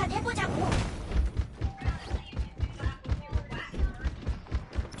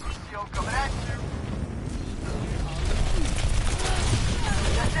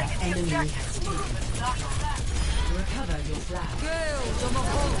 Enemy has taken recover your flag. Your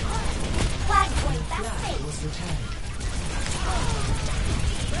flag was returned.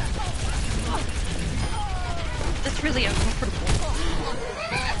 That's really uncomfortable.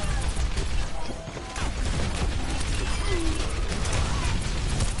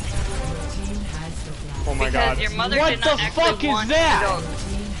 Oh my god. Because your mother what did the not fuck actually is want that? to go.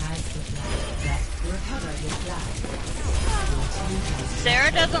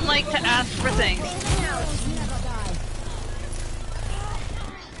 Sarah doesn't like to ask for things.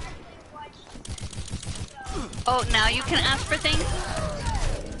 Oh, now you can ask for things?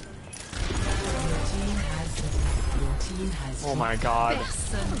 Oh my god.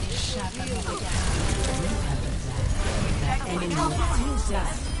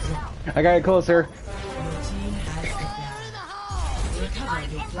 I got it closer.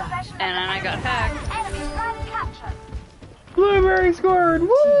 And then I got hacked. Blueberry scored!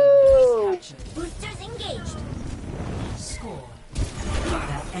 Woo! Boosters engaged. Score.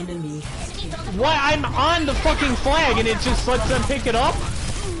 That enemy has taken. What? I'm on the fucking flag and it just lets them pick it up?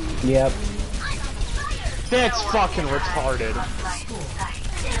 Yep. That's fucking retarded.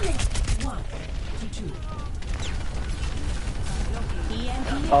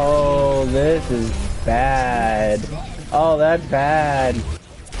 Oh, this is bad. Oh, that's bad.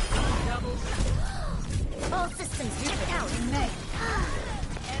 All systems checked out.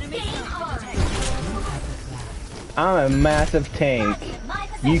 I'm a massive tank.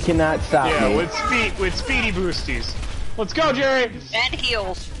 You cannot stop Yeah, me. with speedy boosties. Let's go, Jerry! And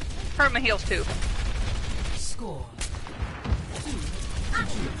heals. Hurt my heals too. Score.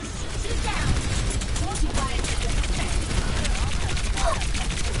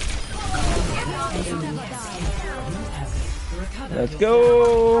 Let's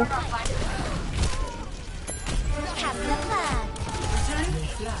go!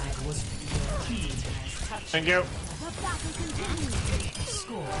 Thank you.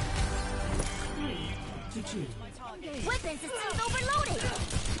 Score. 3-2. Weapon systems overloaded.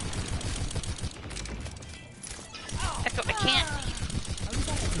 Echo, I can't.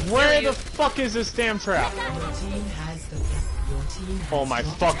 Where the fuck is this damn trap? Oh my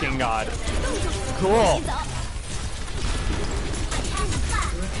fucking god. Cool.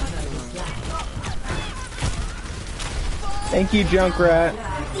 Thank you, Junkrat.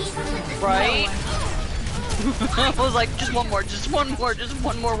 Right? I was like, just one more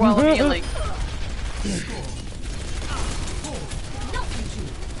while I'm healing.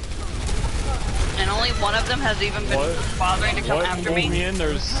 And only one of them has even been bothering to come after pulled me. me in?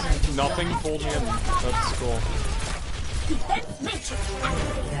 There's nothing pulled me in. That's cool. The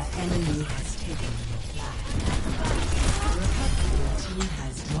enemy has taken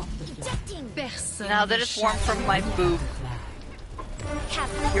Now that it's warm from my boob.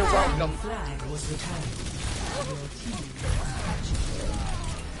 You're welcome.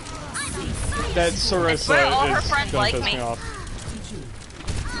 That Where all her Sarissa friends is gonna like piss me. me off.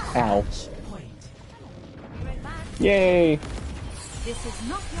 Ow. Yay! This is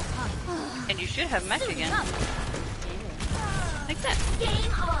not your time. And you should have mech again. Like that.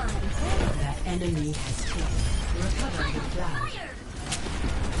 Game on. The enemy has taken.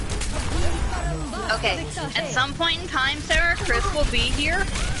 Okay, at some point in time, Sarah, Chris will be here.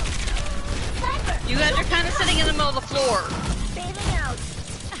 You guys are kind of sitting in the middle of the floor. Bailing out.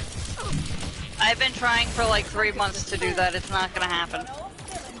 I've been trying for like 3 months to do that. It's not gonna happen.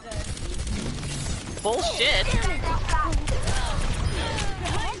 Bullshit.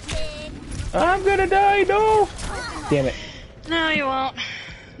 I'm gonna die, no! Damn it. No, you won't.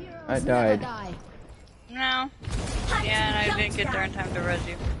 I died. No. Yeah, and I didn't get there in time to res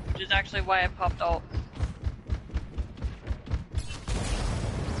you. Which is actually why I popped ult.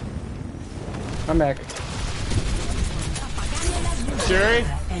 I'm back. Jerry,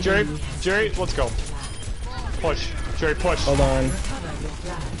 let's go. Push. Jerry, push. Hold on.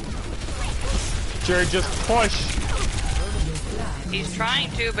 Jerry, just push. He's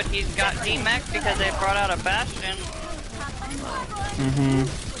trying to, but he's got D-Mech because they brought out a Bastion. Mm-hmm.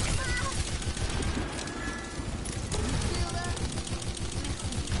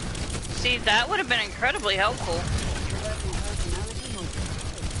 See, that would have been incredibly helpful.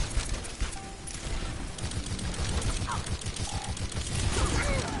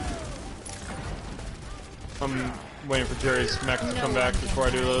 I'm waiting for Jerry's mech to come back before I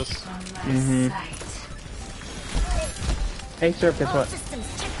do this. Mm-hmm. Hey, sir, guess what?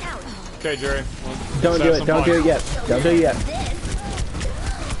 Okay, Jerry. Don't do it. Don't do it yet. Don't do it yet.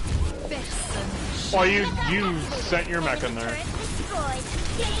 Well, you sent your mech in there.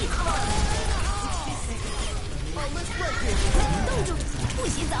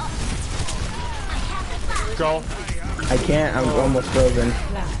 Go. I can't. I'm almost frozen.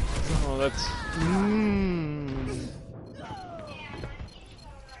 Oh, that's.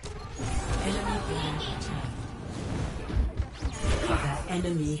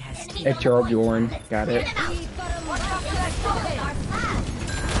 Enemy has It's your Bjorn. Got it.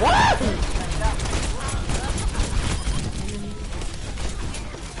 What?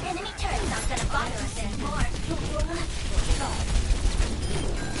 Enemy turret's not gonna bother us anymore.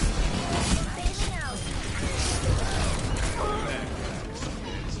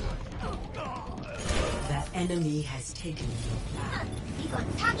 The enemy has taken your flag.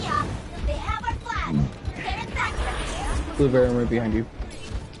 They have our flag. Get it back from here. Blueberry right behind you.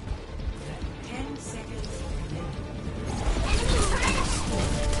 10 seconds.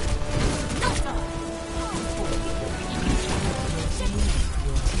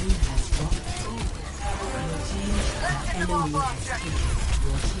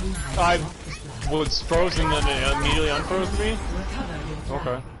 I was frozen and it immediately unfroze me?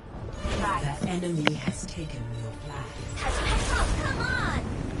 Okay. The enemy has taken your flag. Come on.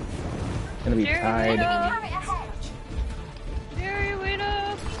 It's gonna be tied. Jerry, wait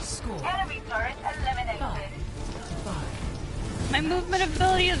up. Enemy turret eliminated. My movement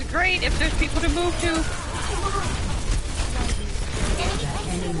ability is great if there's people to move to.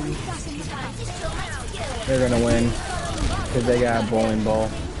 They're gonna win. Because they got a bowling ball.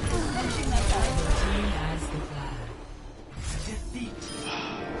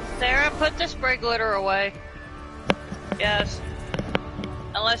 Sarah, put the spray glitter away. Yes.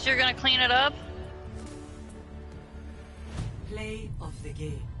 Unless you're gonna clean it up. Play of the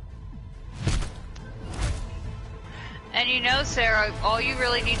game. And you know, Sarah, all you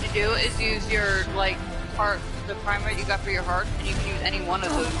really need to do is use your, like, heart, the primer you got for your heart, and you can use any one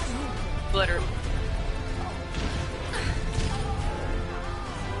of those glitter.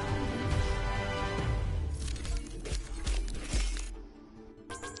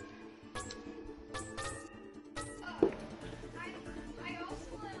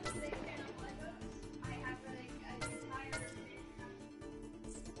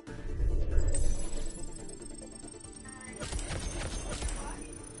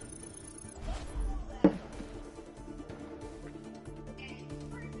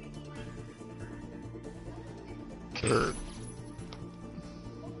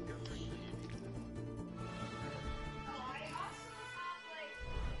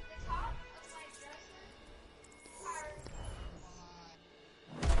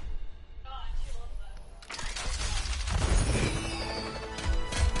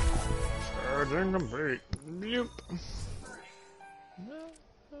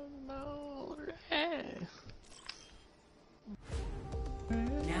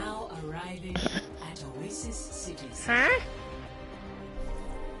 Now arriving at Oasis City. Huh?